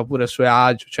sentiva pure a suo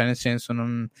agio, cioè nel senso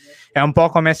è un po'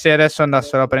 come se adesso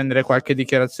andassero a prendere qualche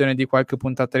dichiarazione di qualche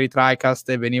puntata di TryCast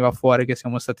e veniva fuori che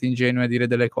siamo stati ingenui a dire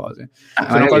delle cose.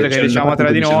 Sono cose che diciamo tra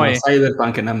di noi.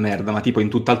 Cyberpunk è una merda, ma tipo in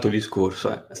tutt'altro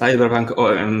discorso. Cyberpunk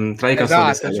TryCast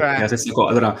esatto, cioè, è la stessa cosa.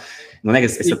 Allora non è che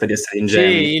si tratta di essere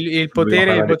ingenui. Sì, il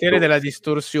potere della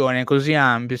distorsione è così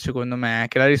ampio, secondo me,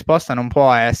 che la risposta non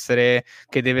può essere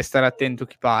che deve stare attento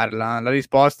chi parla. La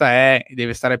risposta è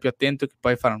deve stare più attento chi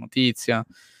poi fa la notizia.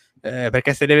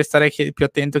 Perché se deve stare più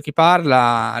attento chi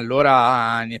parla,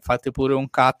 allora ne fate pure un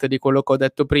cut di quello che ho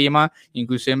detto prima, in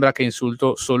cui sembra che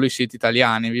insulto solo i siti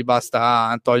italiani. Vi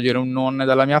basta togliere un non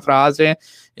dalla mia frase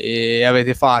e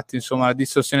avete fatto, insomma, la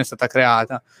distorsione è stata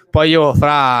creata. Poi io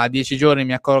fra 10 giorni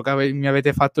mi accorgo che mi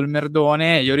avete fatto il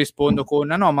merdone e io rispondo con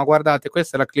no, ma guardate,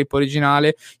 questa è la clip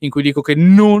originale in cui dico che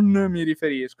non mi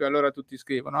riferisco, e allora tutti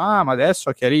scrivono ma adesso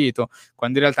ha chiarito,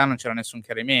 quando in realtà non c'era nessun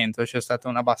chiarimento, c'è stata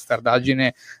una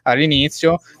bastardaggine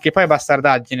all'inizio, che poi è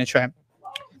bastardaggine, cioè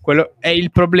quello è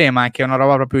il problema, è che è una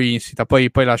roba proprio insita. Poi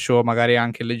lascio magari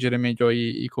anche leggere meglio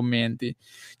i commenti,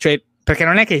 cioè perché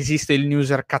non è che esiste il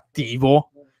newser cattivo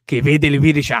che vede il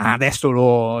video e dice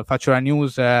adesso faccio la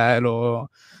news, lo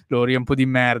riempo di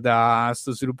merda a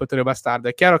sto sviluppatore bastardo.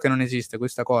 È chiaro che non esiste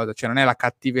questa cosa, cioè non è la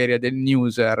cattiveria del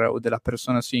newser o della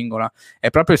persona singola, è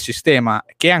proprio il sistema,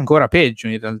 che è ancora peggio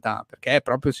in realtà, perché è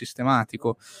proprio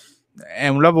sistematico. È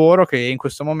un lavoro che in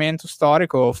questo momento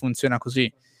storico funziona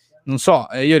così. Non so,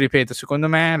 io ripeto, secondo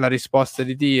me la risposta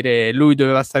di dire lui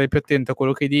doveva stare più attento a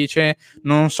quello che dice,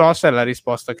 non so se è la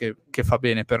risposta che fa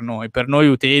bene per noi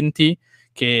utenti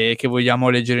che vogliamo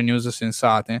leggere news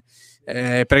sensate,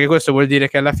 perché questo vuol dire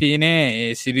che alla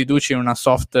fine si riduce in una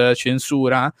soft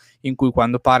censura in cui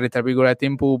quando parli tra virgolette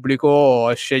in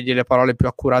pubblico scegli le parole più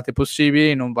accurate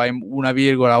possibili, non vai una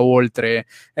virgola oltre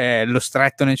lo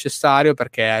stretto necessario,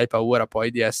 perché hai paura poi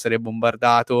di essere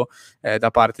bombardato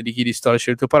da parte di chi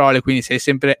distorce le tue parole, quindi sei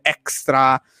sempre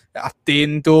extra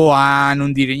attento a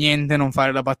non dire niente, non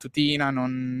fare la battutina,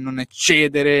 non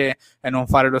eccedere e non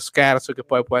fare lo scherzo che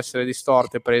poi può essere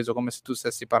distorto e preso come se tu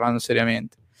stessi parlando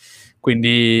seriamente.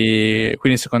 Quindi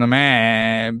secondo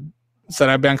me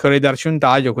sarebbe anche ora di darci un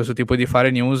taglio a questo tipo di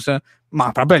fare news,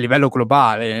 ma proprio a livello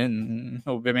globale.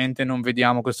 Ovviamente non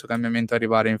vediamo questo cambiamento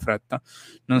arrivare in fretta.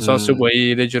 Non so se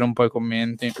vuoi leggere un po' i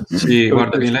commenti. Sì,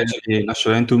 guarda, lascio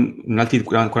veramente un altri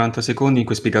 40 secondi in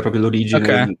cui spiega proprio l'origine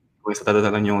di come è stata data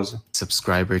la news.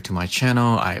 Subscriber to my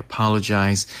channel, I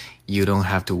apologize. You don't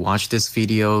have to watch this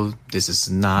video. This is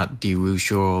not the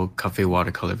usual coffee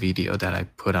watercolor video that I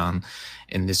put on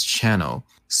in this channel.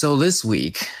 So this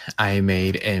week, I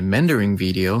made a Mandarin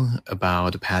video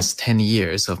about the past 10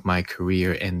 years of my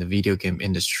career in the video game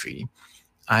industry.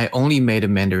 I only made a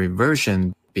Mandarin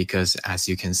version because, as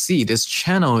you can see, this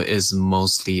channel is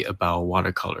mostly about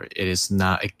watercolor. It is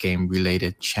not a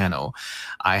game-related channel.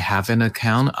 I have an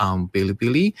account on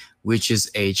Bilibili which is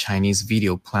a Chinese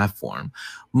video platform.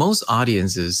 Most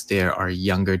audiences there are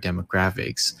younger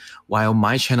demographics. While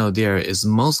my channel there is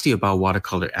mostly about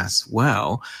watercolor as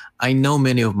well, I know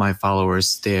many of my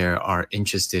followers there are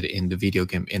interested in the video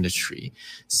game industry.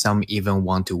 Some even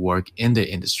want to work in the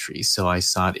industry, so I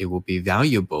thought it would be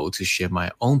valuable to share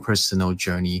my own personal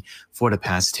journey for the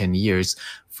past 10 years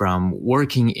from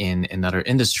working in another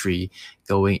industry,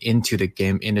 going into the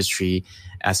game industry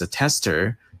as a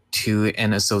tester, to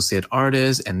an associate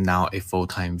artist and now a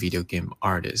full-time video game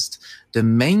artist. The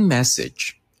main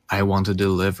message I want to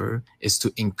deliver is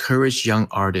to encourage young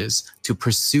artists to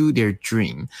pursue their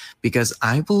dream, because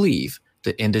I believe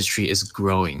the industry is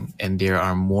growing and there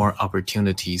are more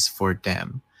opportunities for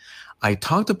them. I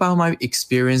talked about my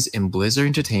experience in Blizzard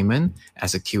Entertainment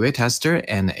as a QA tester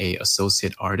and an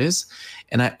associate artist,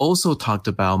 and I also talked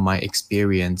about my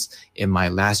experience in my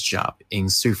last job in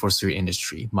 343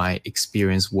 Industry, my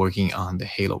experience working on the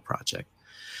Halo project.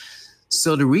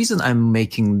 So the reason I'm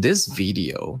making this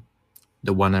video,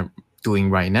 the one I'm doing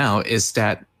right now, is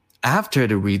that after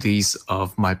the release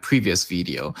of my previous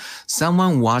video,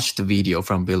 someone watched the video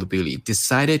from Bilibili,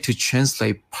 decided to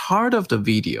translate part of the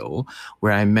video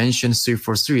where I mentioned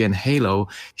 343 and Halo,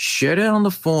 shared it on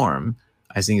the forum,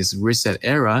 I think it's Reset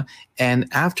Era, and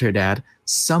after that,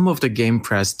 some of the game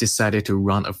press decided to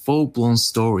run a full-blown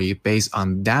story based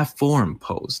on that forum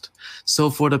post.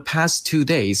 So for the past 2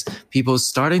 days, people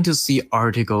starting to see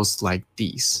articles like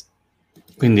these.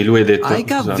 Quindi lui ha detto, I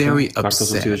got scusate, very parto sul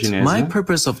sito upset. cinese. My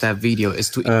purpose of that video is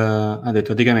to Ha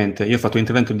detto praticamente, io ho fatto un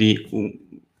intervento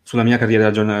sulla mia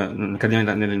carriera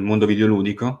nel mondo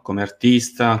videoludico, come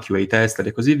artista, QA tester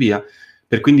e così via.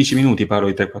 Per 15 minuti parlo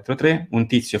di 343, un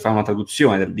tizio fa una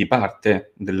traduzione di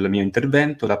parte del mio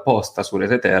intervento, la posta su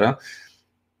Resetera,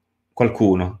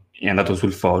 qualcuno è andato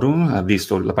sul forum, ha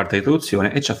visto la parte di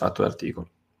traduzione e ci ha fatto l'articolo.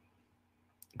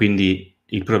 Quindi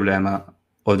il problema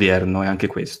odierno è anche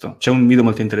questo. C'è un video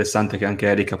molto interessante che anche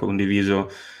Eric ha condiviso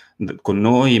con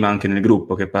noi, ma anche nel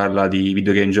gruppo, che parla di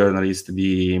video game journalist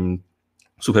di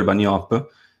Super Bunny Hop,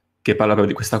 che parla proprio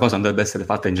di questa cosa, non dovrebbe essere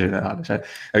fatta in generale. Cioè,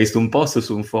 ha visto un post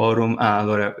su un forum,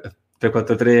 allora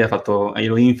 343 ha fatto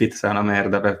Halo Infinite, sarà una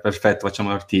merda, perfetto, facciamo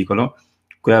l'articolo.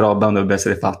 Quella roba non dovrebbe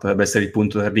essere fatta, dovrebbe essere il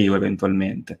punto d'arrivo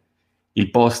eventualmente.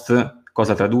 Il post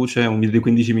cosa traduce? Un video di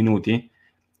 15 minuti?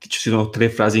 Ci sono 3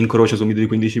 frasi in croce su un video di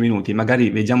 15 minuti,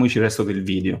 magari vediamoci il resto del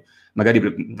video, magari,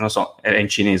 non lo so, è in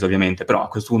cinese ovviamente, però a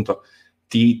questo punto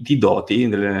ti doti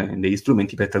degli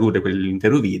strumenti per tradurre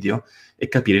quell'intero video e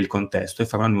capire il contesto e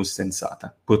fare una news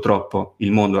sensata. Purtroppo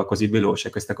il mondo va così veloce,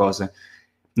 queste cose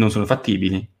non sono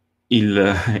fattibili.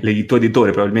 L'editore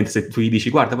probabilmente, se tu gli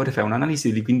dici guarda vorrei fare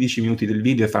un'analisi di 15 minuti del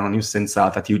video e fare una news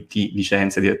sensata, ti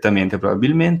licenzia direttamente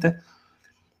probabilmente,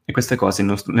 e queste cose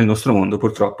nel nostro mondo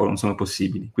purtroppo non sono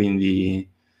possibili, quindi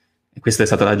questa è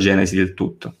stata la genesi del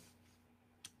tutto.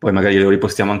 Poi magari lo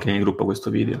ripostiamo anche nel gruppo questo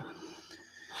video.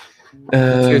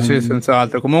 Sì,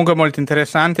 senz'altro. Comunque molto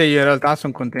interessante, io in realtà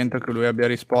sono contento che lui abbia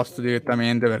risposto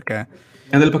direttamente, perché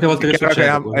è delle poche volte che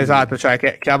succede. Esatto, cioè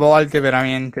che a volte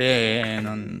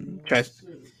veramente cioè,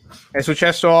 è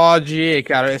successo oggi, è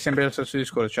chiaro, è sempre lo stesso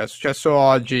discorso, cioè è successo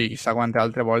oggi, chissà quante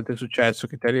altre volte è successo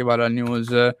che ti arriva la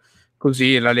news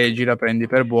così, la leggi, la prendi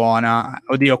per buona.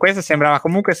 Oddio, questa sembrava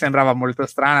molto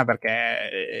strana,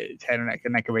 perché cioè, non è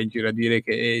che vai in giro a dire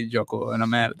che il gioco è una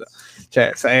merda,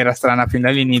 cioè era strana fin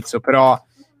dall'inizio, però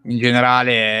in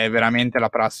generale è veramente la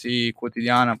prassi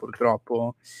quotidiana,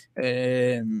 purtroppo.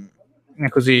 È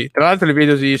così. Tra l'altro il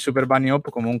video di Super Bunny Hop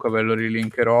comunque ve lo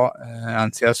rilinkerò,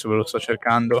 anzi adesso ve lo sto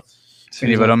cercando,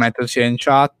 quindi ve lo metto sia in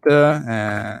chat.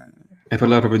 E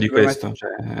parlava proprio di questo,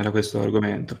 cioè era questo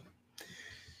l'argomento.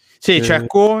 Sì, cioè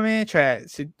come, cioè,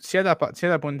 sia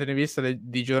dal punto di vista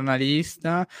di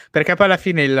giornalista, perché poi alla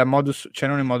fine il modus, cioè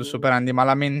non il modus operandi, ma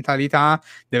la mentalità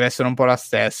deve essere un po' la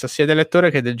stessa, sia del lettore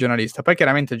che del giornalista. Poi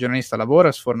chiaramente il giornalista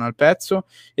lavora, sforna il pezzo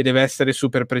e deve essere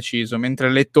super preciso, mentre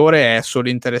il lettore è solo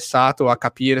interessato a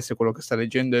capire se quello che sta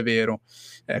leggendo è vero.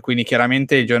 Quindi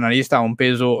chiaramente il giornalista ha un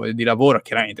peso di lavoro,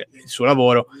 chiaramente il suo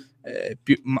lavoro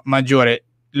maggiore.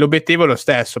 L'obiettivo è lo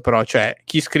stesso, però, cioè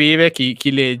chi scrive,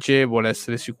 chi legge vuole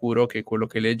essere sicuro che quello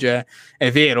che legge è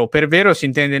vero. Per vero si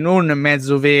intende non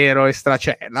mezzo vero,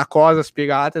 cioè la cosa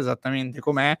spiegata esattamente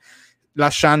com'è,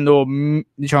 lasciando,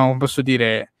 diciamo, come posso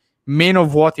dire, meno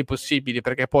vuoti possibili,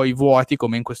 perché poi i vuoti,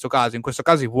 come in questo caso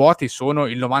i vuoti sono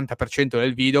il 90%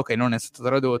 del video che non è stato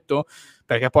tradotto,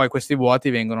 perché poi questi vuoti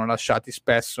vengono lasciati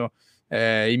spesso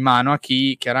in mano a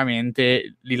chi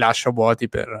chiaramente li lascia vuoti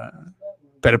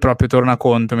per proprio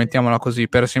tornaconto, mettiamola così,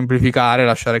 per semplificare,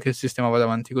 lasciare che il sistema vada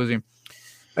avanti così.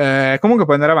 Comunque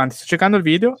puoi andare avanti, sto cercando il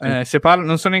video. Se parlo,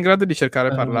 non sono in grado di cercare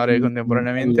di parlare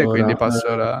contemporaneamente, allora, quindi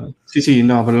passo la... sì,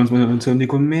 no, per un secondo i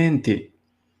commenti.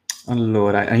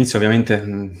 Allora, all'inizio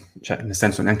ovviamente, cioè, nel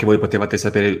senso, neanche voi potevate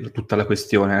sapere tutta la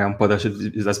questione, era un po' da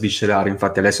sviscerare,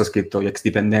 infatti adesso ha scritto gli ex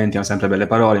dipendenti hanno sempre belle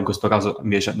parole, in questo caso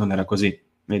invece non era così,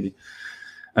 vedi?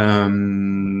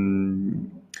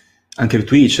 Anche il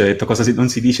Twitch ha detto cosa non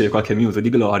si dice di qualche minuto di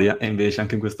gloria, e invece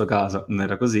anche in questo caso non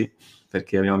era così,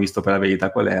 perché abbiamo visto per la verità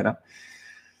qual era.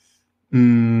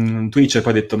 Twitch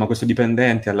poi ha detto, ma questo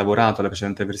dipendente ha lavorato alla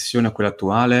precedente versione o a quella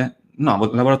attuale? No, ha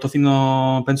lavorato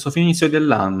penso fino all'inizio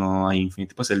dell'anno a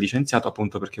Infinite, poi si è licenziato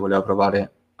appunto perché voleva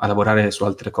provare a lavorare su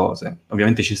altre cose.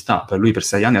 Ovviamente ci sta, per lui per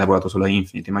 6 anni ha lavorato solo a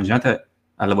Infinite, immaginate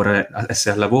a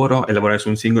essere al lavoro e lavorare su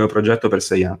un singolo progetto per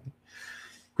 6 anni.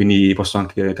 Quindi posso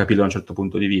anche capirlo da un certo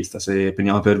punto di vista, se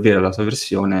prendiamo per vera la sua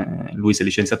versione, lui si è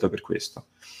licenziato per questo.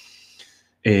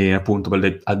 E appunto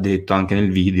ha detto anche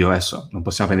nel video, adesso non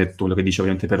possiamo prendere tutto quello che dice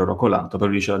ovviamente per oro colato, però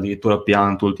dice addirittura ho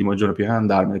pianto l'ultimo giorno prima di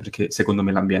andarmene perché secondo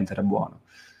me l'ambiente era buono.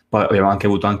 Poi abbiamo anche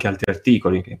avuto anche altri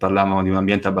articoli che parlavano di un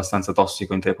ambiente abbastanza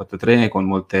tossico in 343, con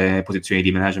molte posizioni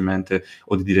di management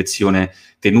o di direzione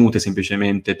tenute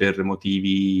semplicemente per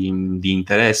motivi di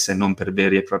interesse, non per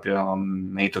vera e propria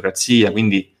meritocrazia,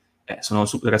 quindi sono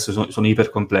iper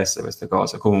complesse queste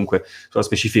cose. Comunque, sulla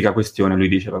specifica questione lui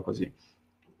diceva così.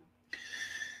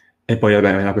 E poi,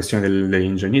 vabbè, la questione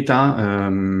dell'ingenuità.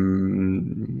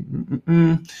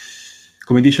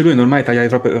 Come dice lui, è normale tagliare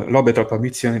troppe robe, troppe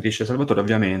ambizioni, dice Salvatore,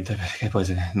 ovviamente, perché poi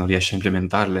se non riesci a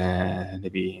implementarle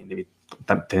devi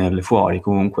tenerle fuori.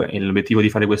 Comunque, l'obiettivo di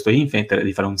fare questo Infinite è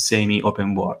di fare un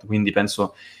semi-open world, quindi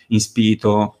penso in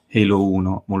spirito Halo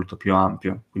 1, molto più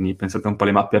ampio. Quindi pensate un po'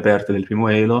 alle mappe aperte del primo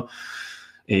Halo,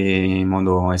 e in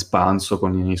modo espanso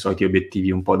con i soliti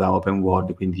obiettivi un po' da open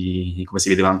world, quindi come si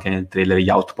vedeva anche nel trailer gli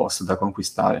outpost da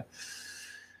conquistare.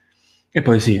 E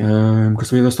poi sì, in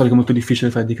questo periodo storico è molto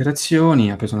difficile fare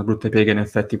dichiarazioni, ha preso una brutta piega in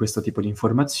effetti questo tipo di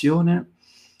informazione,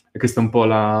 e questa è un po'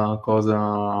 la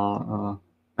cosa...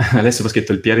 adesso ho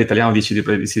scritto il PR italiano di CD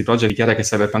Projekt dichiara che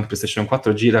Cyberpunk PlayStation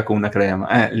 4 gira con una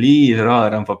crema. Lì però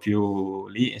era un po' più...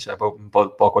 lì c'era un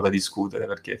po' poco da discutere,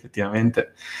 perché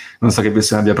effettivamente non so che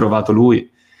versione abbia provato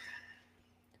lui.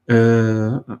 E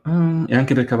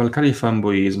anche per cavalcare il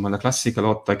fanboismo, la classica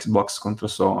lotta Xbox contro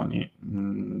Sony,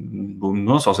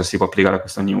 non so se si può applicare a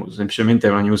questa news, semplicemente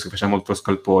è una news che faceva molto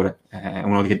scalpore.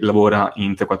 Uno che lavora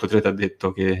in 343 ha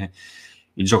detto che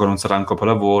il gioco non sarà un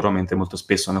capolavoro, mentre molto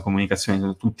spesso nella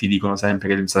comunicazione tutti dicono sempre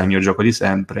che sarà il mio gioco di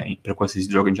sempre, per qualsiasi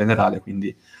gioco in generale,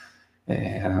 quindi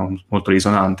è molto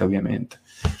risonante ovviamente.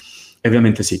 E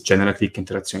ovviamente sì, genera click,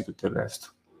 interazioni e tutto il resto.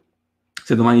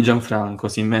 Se domani Gianfranco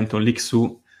si inventa un leak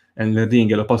su Elden Ring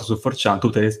e lo posta su 4chan,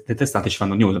 tutte le testate ci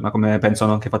fanno news, ma come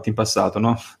pensano anche fatti in passato,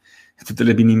 no? Tutte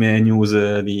le minime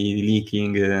news di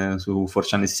leaking su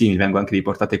 4chan e simili vengono anche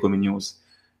riportate come news,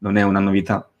 non è una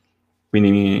novità.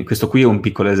 Quindi questo qui è un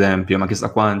piccolo esempio, ma chissà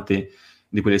quanti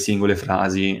di quelle singole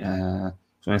frasi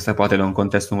sono estrapolte da un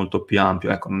contesto molto più ampio.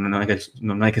 Ecco, non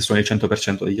è che sono il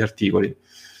 100% degli articoli,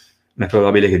 ma è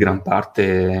probabile che gran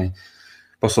parte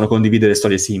possono condividere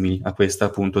storie simili a questa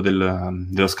appunto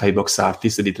dello Skybox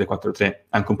Artist di 343.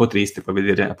 Anche un po' triste poi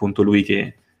vedere appunto lui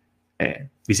che è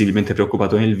visibilmente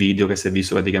preoccupato nel video, che si è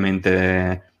visto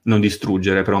praticamente non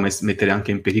distruggere, però mettere anche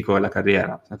in pericolo la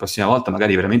carriera. La prossima volta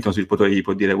magari veramente uno sviluppatore gli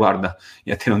può dire guarda,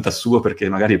 io a te non t'assumo perché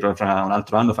magari fra un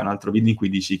altro anno fai un altro video in cui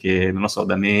dici che, non lo so,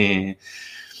 da me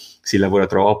si lavora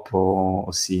troppo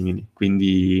o simili.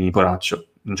 Quindi poraccio,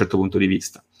 da un certo punto di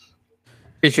vista.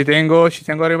 E ci tengo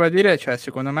a ribadire, cioè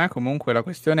secondo me comunque la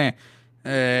questione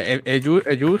è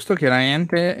giusto,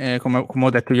 chiaramente, come ho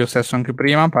detto io stesso anche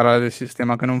prima, parlare del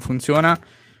sistema che non funziona,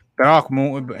 però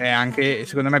comunque è anche,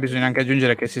 secondo me bisogna anche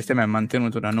aggiungere che il sistema è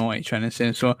mantenuto da noi, cioè nel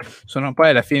senso sono poi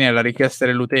alla fine la richiesta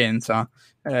dell'utenza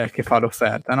che fa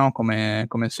l'offerta, no? Come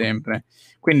sempre.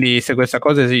 Quindi se questa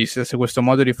cosa esiste, se questo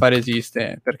modo di fare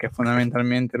esiste, perché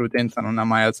fondamentalmente l'utenza non ha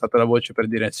mai alzato la voce per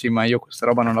dire sì, ma io questa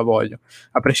roba non la voglio,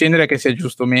 a prescindere che sia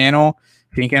giusto o meno,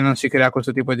 finché non si crea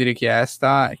questo tipo di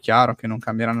richiesta, è chiaro che non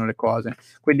cambieranno le cose.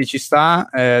 Quindi ci sta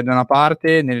da una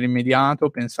parte nell'immediato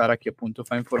pensare a chi appunto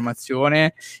fa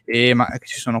informazione ma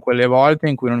ci sono quelle volte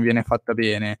in cui non viene fatta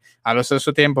bene. Allo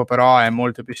stesso tempo però è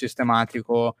molto più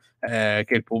sistematico che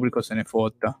il pubblico se ne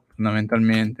fotta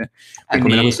fondamentalmente. Quindi,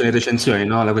 Come la questione delle recensioni,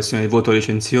 no? La questione del voto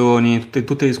recensioni,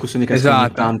 tutte le discussioni che escono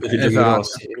ogni tanto sui giochi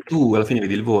grossi. E tu alla fine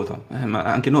vedi il voto. Ma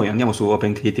anche noi andiamo su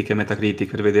OpenCritic e Metacritic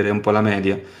per vedere un po' la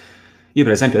media. Io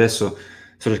per esempio adesso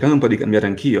sto cercando un po' di cambiare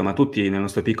anch'io, ma tutti nel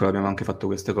nostro piccolo abbiamo anche fatto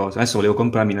queste cose. Adesso volevo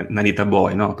comprarmi Narita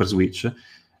Boy, no? Per Switch.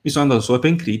 Mi sono andato su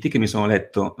Open Critic e mi sono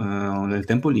letto nel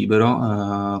tempo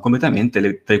libero completamente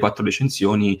le 3-4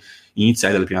 recensioni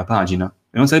iniziali della prima pagina.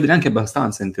 E non sarebbe neanche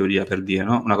abbastanza in teoria per dire,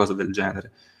 no? Una cosa del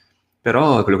genere.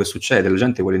 Però è quello che succede, la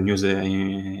gente vuole il news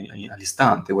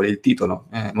all'istante, vuole il titolo.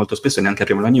 Molto spesso neanche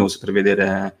apriamo la news per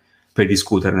vedere, per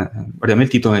discuterne. Guardiamo il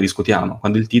titolo e ne discutiamo.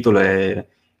 Quando il titolo è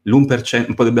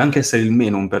l'1%, potrebbe anche essere il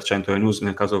meno 1% delle news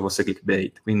nel caso fosse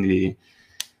clickbait. Quindi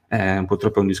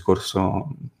purtroppo è un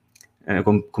discorso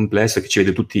complesso che ci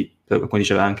vede tutti, come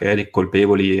diceva anche Eric,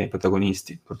 colpevoli e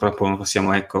protagonisti. Purtroppo non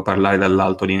possiamo parlare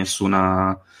dall'alto di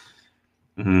nessuna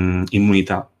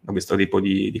immunità a questo tipo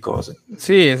di cose.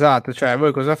 Sì, esatto, cioè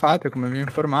voi cosa fate, come vi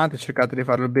informate, cercate di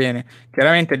farlo bene.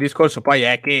 Chiaramente il discorso poi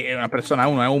è che una persona,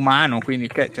 uno è umano, quindi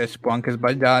cioè, si può anche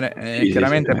sbagliare,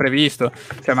 chiaramente è previsto,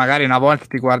 cioè magari una volta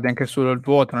ti guardi anche solo il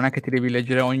voto, non è che ti devi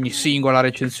leggere ogni singola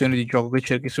recensione di gioco che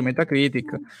cerchi su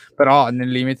Metacritic, però nel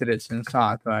limite del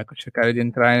sensato, ecco, cercare di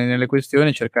entrare nelle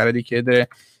questioni, cercare di chiedere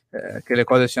che le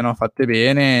cose siano fatte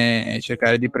bene e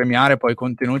cercare di premiare poi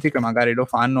contenuti che magari lo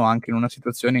fanno anche in una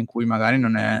situazione in cui magari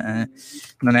non è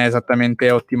esattamente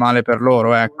ottimale per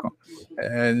loro, ecco.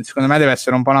 Secondo me deve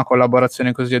essere un po' una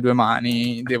collaborazione così a due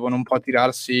mani, devono un po'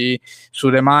 tirarsi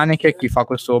sulle maniche chi fa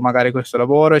magari questo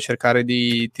lavoro e cercare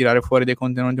di tirare fuori dei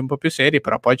contenuti un po' più seri,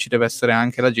 però poi ci deve essere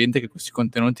anche la gente che questi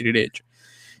contenuti li legge.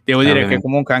 Devo dire che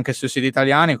comunque anche sui siti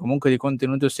italiani comunque di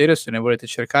contenuto serio, se ne volete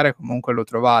cercare, comunque lo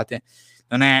trovate.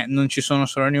 Non ci sono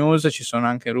solo news, ci sono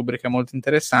anche rubriche molto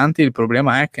interessanti, il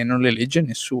problema è che non le legge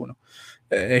nessuno,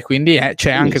 e quindi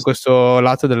c'è anche questo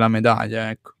lato della medaglia,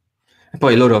 ecco. E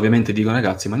poi loro ovviamente dicono,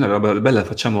 ragazzi, ma noi la roba bella la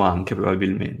facciamo anche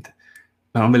probabilmente,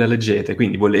 ma non ve la leggete,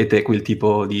 quindi volete quel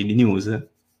tipo di news?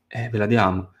 Ve la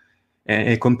diamo.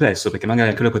 È complesso, perché magari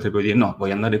anche loro potrebbero dire, no,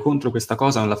 vuoi andare contro questa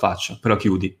cosa, non la faccio, però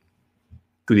chiudi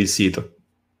il sito,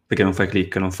 perché non fai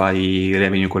click, non fai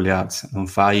revenue con le ads, non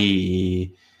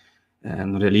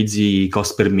realizzi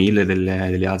cost per 1000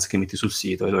 delle ads che metti sul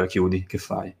sito, e allora chiudi, che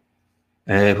fai?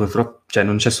 Purtroppo, cioè,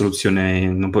 non c'è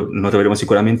soluzione, non troveremo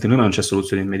sicuramente noi, ma non c'è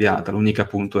soluzione immediata. L'unico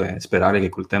appunto è sperare che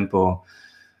col tempo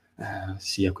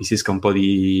si acquisisca un po'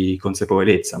 di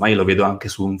consapevolezza, ma io lo vedo anche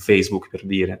su un Facebook, per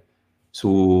dire,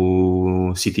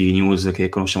 su siti news che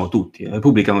conosciamo tutti,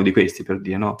 pubblicano di questi, per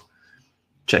dire, no?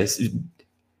 Cioè,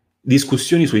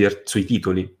 discussioni sui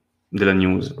titoli della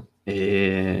news,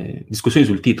 discussioni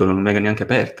sul titolo non venga neanche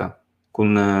aperta,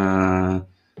 con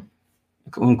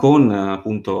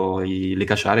appunto le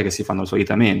caciare che si fanno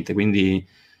solitamente, quindi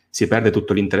si perde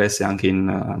tutto l'interesse anche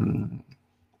in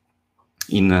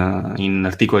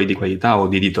articoli di qualità o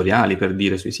di editoriali, per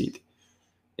dire, sui siti,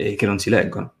 e che non si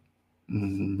leggono.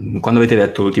 Quando avete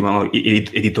letto l'ultimo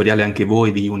editoriale anche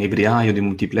voi di un ebriaio, di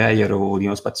multiplayer o di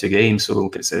uno spazio games, o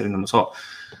che se, non lo so,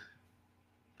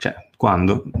 cioè,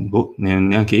 quando? Boh,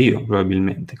 neanche io,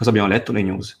 probabilmente. Cosa abbiamo letto? Le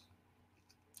news.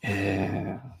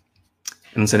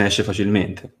 Non se ne esce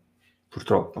facilmente,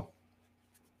 purtroppo.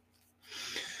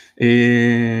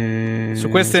 Su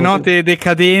queste note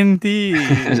decadenti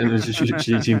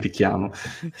ci impicchiamo.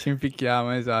 Ci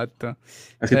impicchiamo, esatto.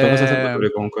 Ha scritto cosa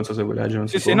Salvatore, comunque, non so se vuoi leggere un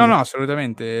secondo. Sì, no,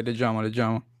 assolutamente, leggiamo.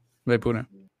 Vai pure.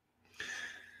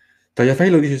 Tagliafai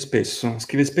lo dice spesso,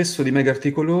 scrive spesso di mega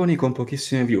articoloni con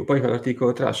pochissime view, poi fa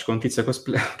l'articolo trash con tizia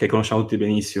cosplay, che conosciamo tutti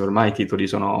benissimo, ormai i titoli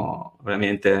sono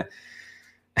veramente...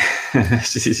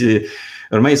 sì,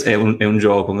 ormai è un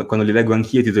gioco, quando li leggo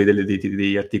anch'io i titoli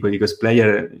degli articoli di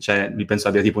cosplayer, cioè li penso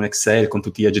abbia tipo un Excel con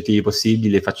tutti gli aggettivi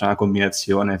possibili e faccio una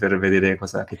combinazione per vedere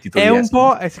che titoli è un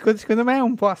po', secondo me è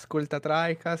un po' ascolta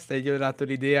TryCast, e gli ho dato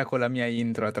l'idea con la mia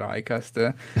intro a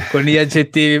TryCast, con gli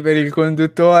aggettivi per il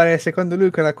conduttore, secondo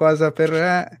lui quella cosa per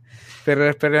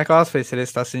le cosplay se le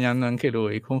sta segnando anche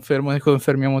lui,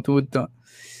 confermiamo tutto.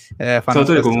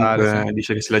 Salvatore comunque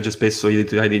dice che si legge spesso gli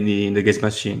editoriali di The Games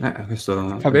Machine.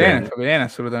 Questo fa bene,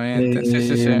 assolutamente.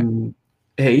 Sì.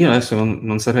 Io adesso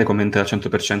non saprei commentare al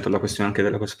 100% la questione anche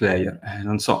della cosplayer.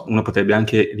 Non so, uno potrebbe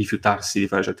anche rifiutarsi di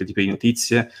fare certi tipi di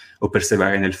notizie o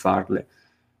perseverare nel farle.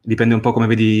 Dipende un po' come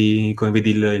vedi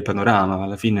il panorama,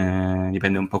 alla fine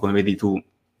dipende un po' come vedi tu,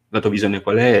 la tua visione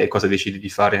qual è e cosa decidi di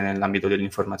fare nell'ambito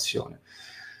dell'informazione.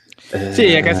 Sì,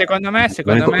 è che secondo me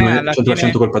alla 100%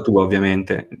 fine... colpa tua,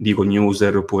 ovviamente, dico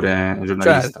newser oppure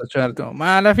giornalista. Certo,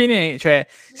 ma alla fine, cioè,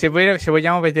 se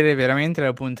vogliamo vedere veramente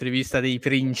dal punto di vista dei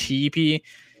principi,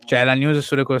 cioè la news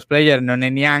sulle cosplayer non è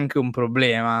neanche un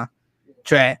problema.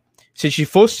 Cioè, se ci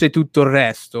fosse tutto il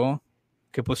resto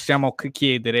che possiamo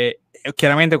chiedere,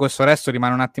 chiaramente questo resto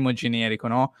rimane un attimo generico,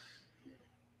 no?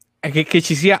 È che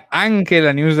ci sia anche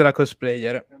la news della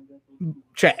cosplayer.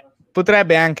 Cioè,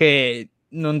 potrebbe anche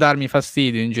non darmi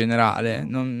fastidio in generale.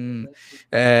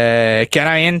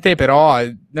 Chiaramente però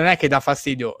non è che dà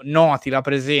fastidio, noti la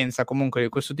presenza comunque di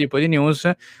questo tipo di news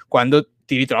quando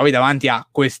ti ritrovi davanti a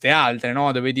queste altre,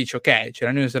 no? Dove dici ok, c'è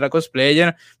la news della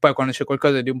cosplayer, poi quando c'è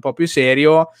qualcosa di un po' più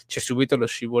serio c'è subito lo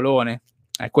scivolone.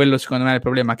 È quello secondo me il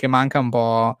problema, che manca un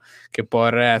po'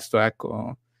 il resto,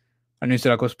 ecco. All'inizio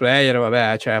della cosplayer,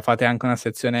 vabbè, cioè fate anche una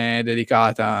sezione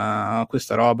dedicata a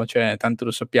questa roba, cioè tanto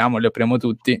lo sappiamo, li apriamo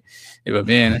tutti e va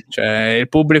bene. Cioè il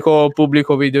pubblico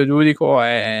videoludico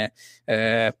è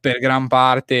per gran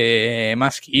parte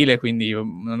maschile, quindi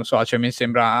non lo so, cioè mi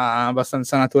sembra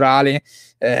abbastanza naturale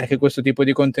che questo tipo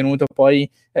di contenuto poi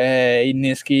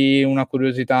inneschi una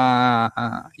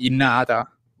curiosità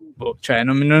innata. Cioè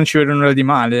non ci vedo nulla di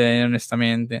male,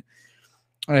 onestamente,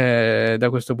 da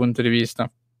questo punto di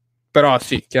vista. Però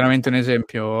sì, chiaramente un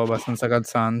esempio abbastanza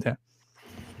calzante.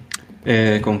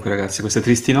 Comunque ragazzi, questa è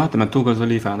tristi notte, ma tu cosa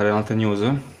li fai? Andare in altre news?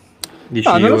 Dici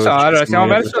No, non lo so, io ci allora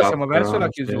siamo io siamo verso la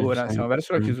sì, chiusura, sì. siamo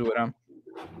verso la chiusura.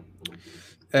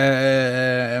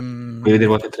 Vuoi vedere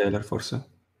qualche trailer forse?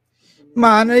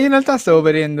 Ma in realtà stavo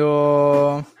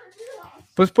vedendo...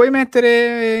 Puoi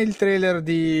mettere il trailer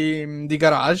di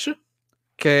Garage,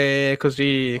 che è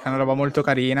così, che è una roba molto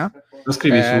carina. Lo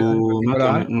scrivi su...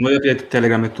 particolare. Non voglio aprire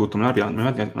Telegram e tutto, me la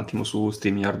metti un attimo su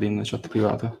StreamYard in chat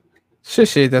privata.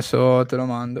 Sì, adesso te lo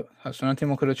mando. Adesso un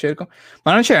attimo che lo cerco.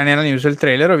 Ma non c'era nella news il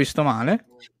trailer, ho visto male.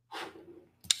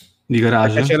 Di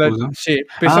Garage, scusa? Sì,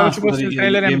 pensavo ci scusa, fosse il di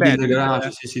trailer gameplay del embedded.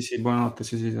 Garage, sì, buonanotte,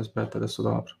 sì, aspetta, adesso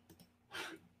lo apro.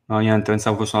 No, niente,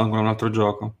 pensavo fosse ancora un altro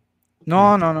gioco.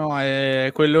 No, è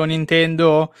quello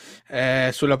Nintendo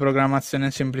sulla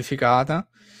programmazione semplificata.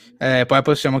 Poi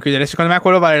possiamo chiudere. Secondo me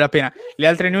quello vale la pena. Le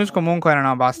altre news comunque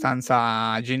erano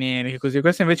abbastanza generiche, così.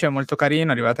 Questo invece è molto carino,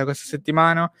 è arrivata questa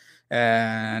settimana.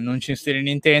 Non ci stile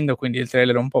Nintendo, quindi il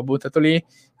trailer è un po' buttato lì.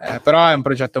 Però è un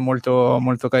progetto molto,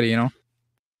 molto carino.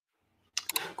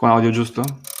 Con audio, giusto?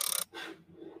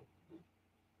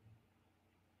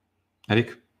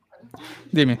 Eric?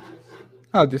 Dimmi.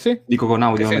 Audio, sì? Dico con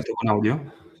audio, Sì. metto con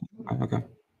audio? Ok.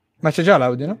 Ma c'è già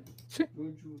l'audio, no? Sì.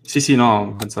 Sì,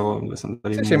 no, pensavo dovesse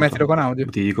andare in Sì, muto. mettilo con audio.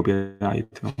 Ti dico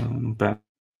copyright, no, non penso.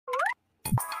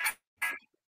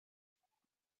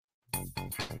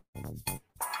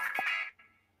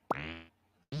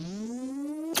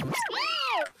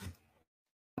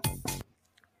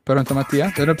 Pronto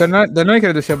Mattia? Da noi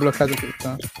credo sia bloccato tutto.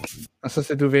 Non so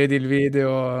se tu vedi il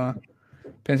video.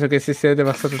 Penso che si sia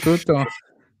devastato tutto.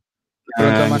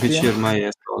 Pronto Il Mattia? PC ormai è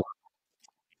stato.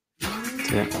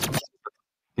 Sì.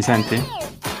 Mi senti?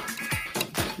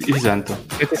 Io ti sento.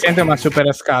 Che ti sento ma super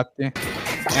a scatti.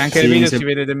 E anche il video si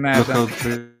vede del merda.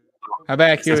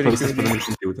 Vabbè, chiudi. Il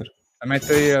computer. La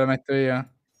metto io.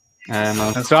 Ma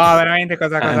non so veramente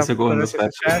cosa un secondo, sia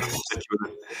aspetta. successo.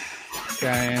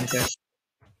 Chiaramente.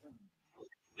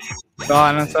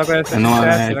 No, non so cosa sia No,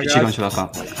 successo, il PC non ce la fa.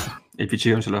 Il PC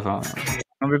non ce la fa.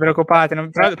 Non vi preoccupate,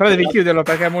 però devi chiuderlo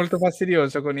perché è molto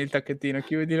fastidioso con il tacchettino.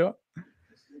 Chiudilo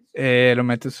e lo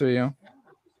metto su io.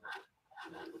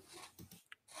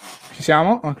 Ci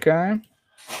siamo? Ok.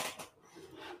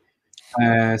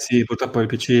 Sì, purtroppo il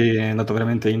PC è andato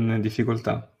veramente in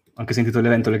difficoltà. Ho anche sentito le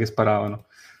ventole che sparavano.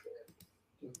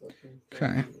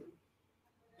 Ok.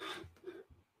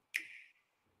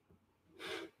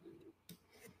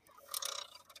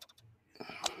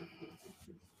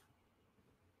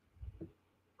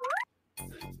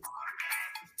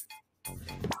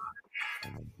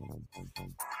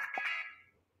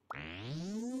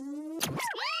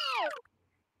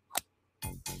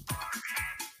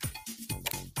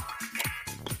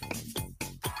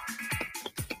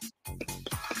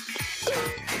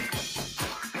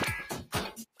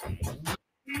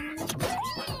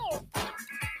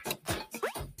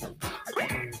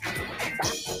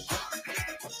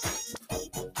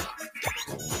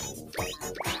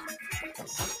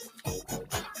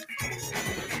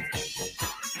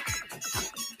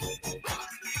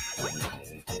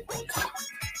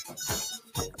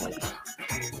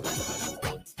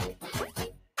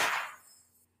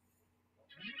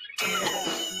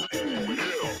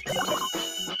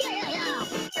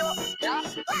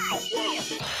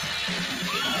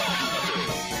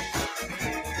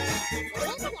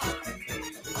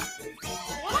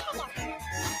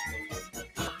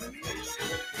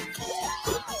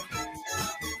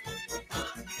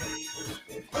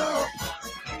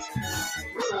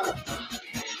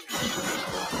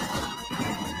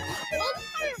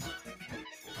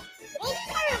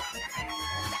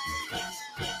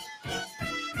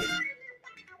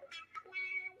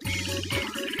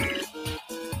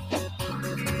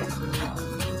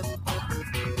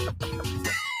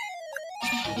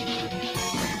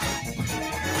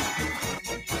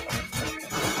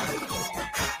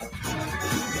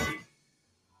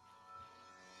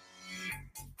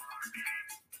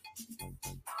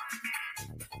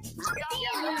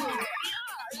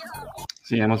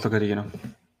 Sì, è molto carino.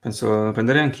 Penso lo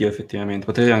prenderei anch'io, effettivamente.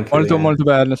 Potrei anche... Molto molto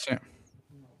bello, sì.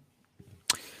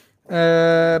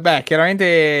 Beh,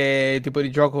 chiaramente il tipo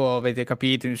di gioco avete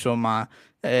capito, insomma,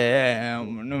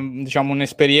 diciamo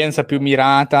un'esperienza più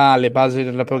mirata alle basi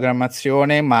della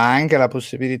programmazione, ma anche la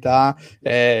possibilità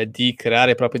di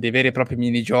creare proprio dei veri e propri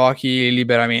minigiochi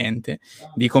liberamente.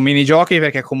 Dico minigiochi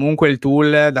perché comunque il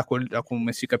tool, da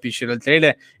come si capisce dal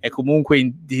trailer, è comunque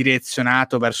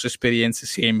direzionato verso esperienze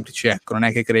semplici, ecco, non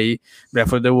è che crei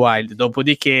Breath of the Wild.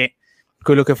 Dopodiché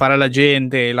quello che farà la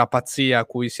gente, la pazzia a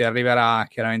cui si arriverà,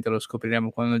 chiaramente lo scopriremo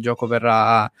quando il gioco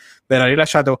verrà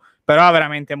rilasciato, però è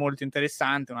veramente molto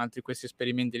interessante, un altro di questi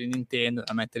esperimenti di Nintendo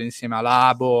da mettere insieme a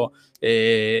Labo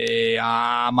e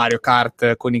a Mario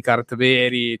Kart con i kart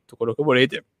veri, tutto quello che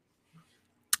volete.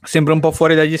 Sempre un po'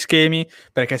 fuori dagli schemi,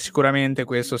 perché sicuramente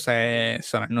questo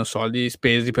saranno soldi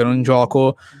spesi per un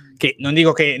gioco che non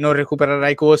dico che non recupererà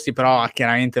i costi, però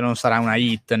chiaramente non sarà una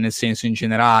hit, nel senso in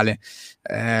generale.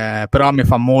 Però mi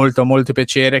fa molto molto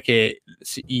piacere che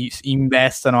si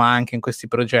investano anche in questi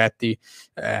progetti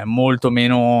molto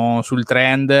meno sul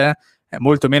trend,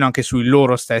 molto meno anche sui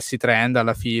loro stessi trend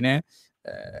alla fine.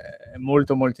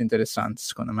 Molto molto interessante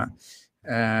secondo me.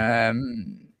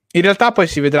 In realtà poi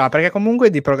si vedrà, perché comunque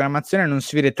di programmazione non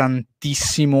si vede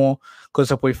tantissimo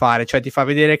cosa puoi fare, cioè ti fa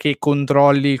vedere che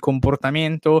controlli il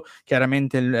comportamento,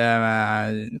 chiaramente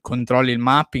controlli il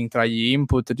mapping tra gli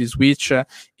input di Switch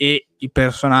e i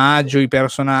personaggi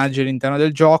all'interno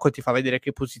del gioco, ti fa vedere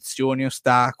che posizioni,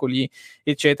 ostacoli,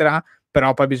 eccetera.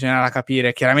 Però poi bisognerà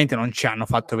capire, chiaramente non ci hanno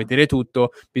fatto vedere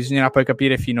tutto, bisognerà poi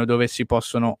capire fino a dove si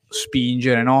possono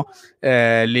spingere, no?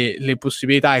 Le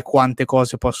possibilità e quante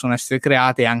cose possono essere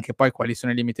create e anche poi quali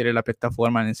sono i limiti della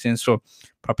piattaforma nel senso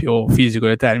proprio fisico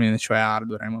del termine, cioè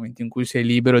hardware, nel momento in cui sei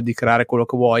libero di creare quello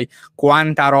che vuoi,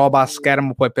 quanta roba a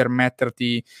schermo puoi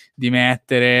permetterti di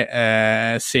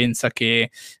mettere senza che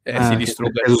si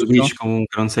distrugga su tutto. Switch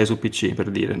comunque non sei su PC, per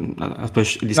dire,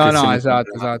 No,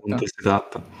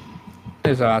 esatto.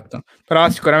 Esatto, però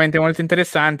sicuramente molto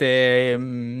interessante,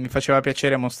 mi faceva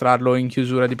piacere mostrarlo in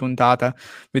chiusura di puntata.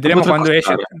 Vedremo quando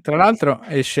esce, tra l'altro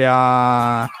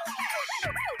esce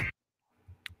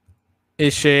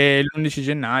l'11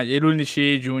 gennaio e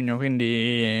l'11 giugno,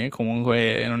 quindi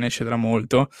comunque non esce tra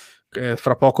molto.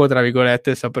 Fra poco, tra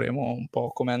virgolette, sapremo un po'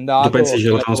 com'è andato. Tu pensi che ce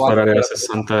lo fanno sparare a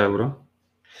 60 euro?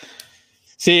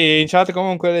 Sì, in chat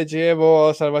comunque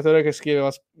leggevo Salvatore che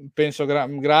scriveva, penso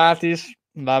gratis.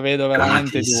 La vedo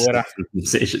veramente dura.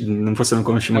 Sì, forse non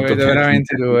conosci molto bene. La vedo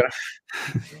veramente dura.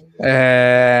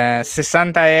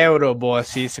 60 euro, boh,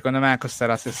 sì, secondo me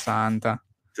costerà 60.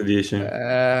 Tu dici?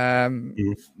 Non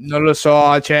lo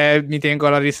so, cioè, mi tengo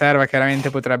alla riserva,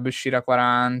 chiaramente potrebbe uscire a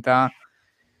 40,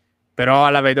 però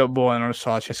la vedo, boh, non lo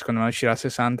so, cioè, secondo me uscirà a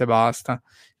 60 e basta.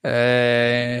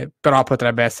 Però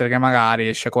potrebbe essere che magari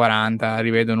esce a 40,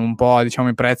 rivedono un po', diciamo,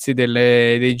 i prezzi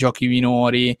dei giochi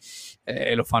minori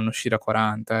e lo fanno uscire a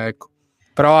 40, ecco.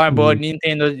 Però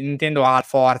Nintendo ha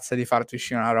forza di farti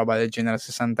uscire una roba del genere a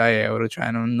 60 euro, cioè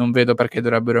non vedo perché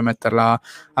dovrebbero metterla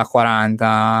a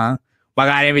 40.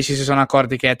 Magari invece si sono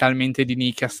accorti che è talmente di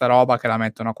nicchia sta roba che la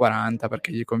mettono a 40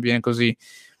 perché gli conviene così.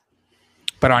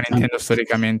 Però Nintendo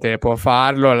storicamente può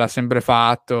farlo, l'ha sempre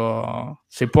fatto.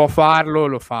 Se può farlo,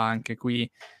 lo fa anche qui.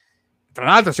 Tra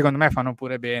l'altro, secondo me fanno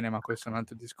pure bene, ma questo è un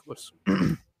altro discorso.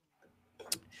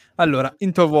 Allora,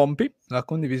 interrompi la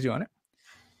condivisione.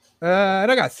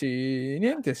 Ragazzi,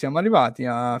 niente, siamo arrivati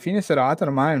a fine serata,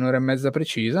 ormai un'ora e mezza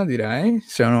precisa, direi.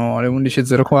 Sono le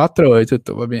 11.04 e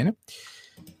tutto va bene.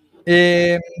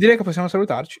 E direi che possiamo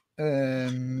salutarci.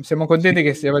 Siamo contenti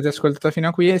che avete ascoltato fino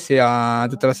a qui, sia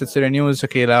tutta la sezione news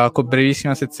che la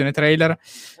brevissima sezione trailer.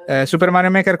 Super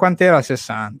Mario Maker quant'era?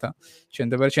 60,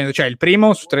 100%. Cioè il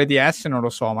primo su 3DS non lo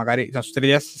so, magari su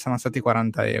 3DS sono stati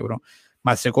 40 euro,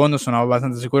 ma il secondo sono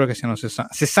abbastanza sicuro che siano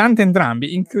 60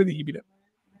 entrambi, incredibile.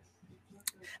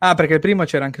 Perché il primo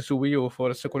c'era anche su Wii U,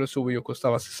 forse quello su Wii U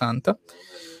costava 60.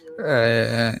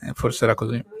 Forse era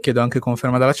così, chiedo anche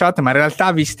conferma dalla chat, ma in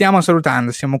realtà vi stiamo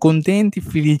salutando, siamo contenti,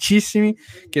 felicissimi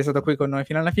che è stato qui con noi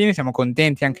fino alla fine, siamo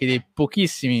contenti anche dei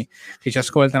pochissimi che ci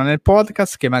ascoltano nel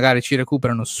podcast, che magari ci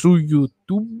recuperano su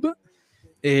YouTube,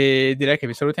 e direi che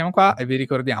vi salutiamo qua e vi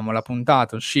ricordiamo la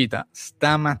puntata uscita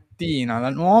stamattina, la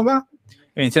nuova,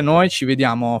 e inizia noi ci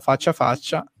vediamo faccia a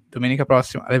faccia domenica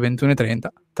prossima alle 21:30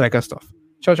 TryCast Off.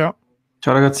 Ciao ciao.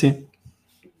 Ciao ragazzi.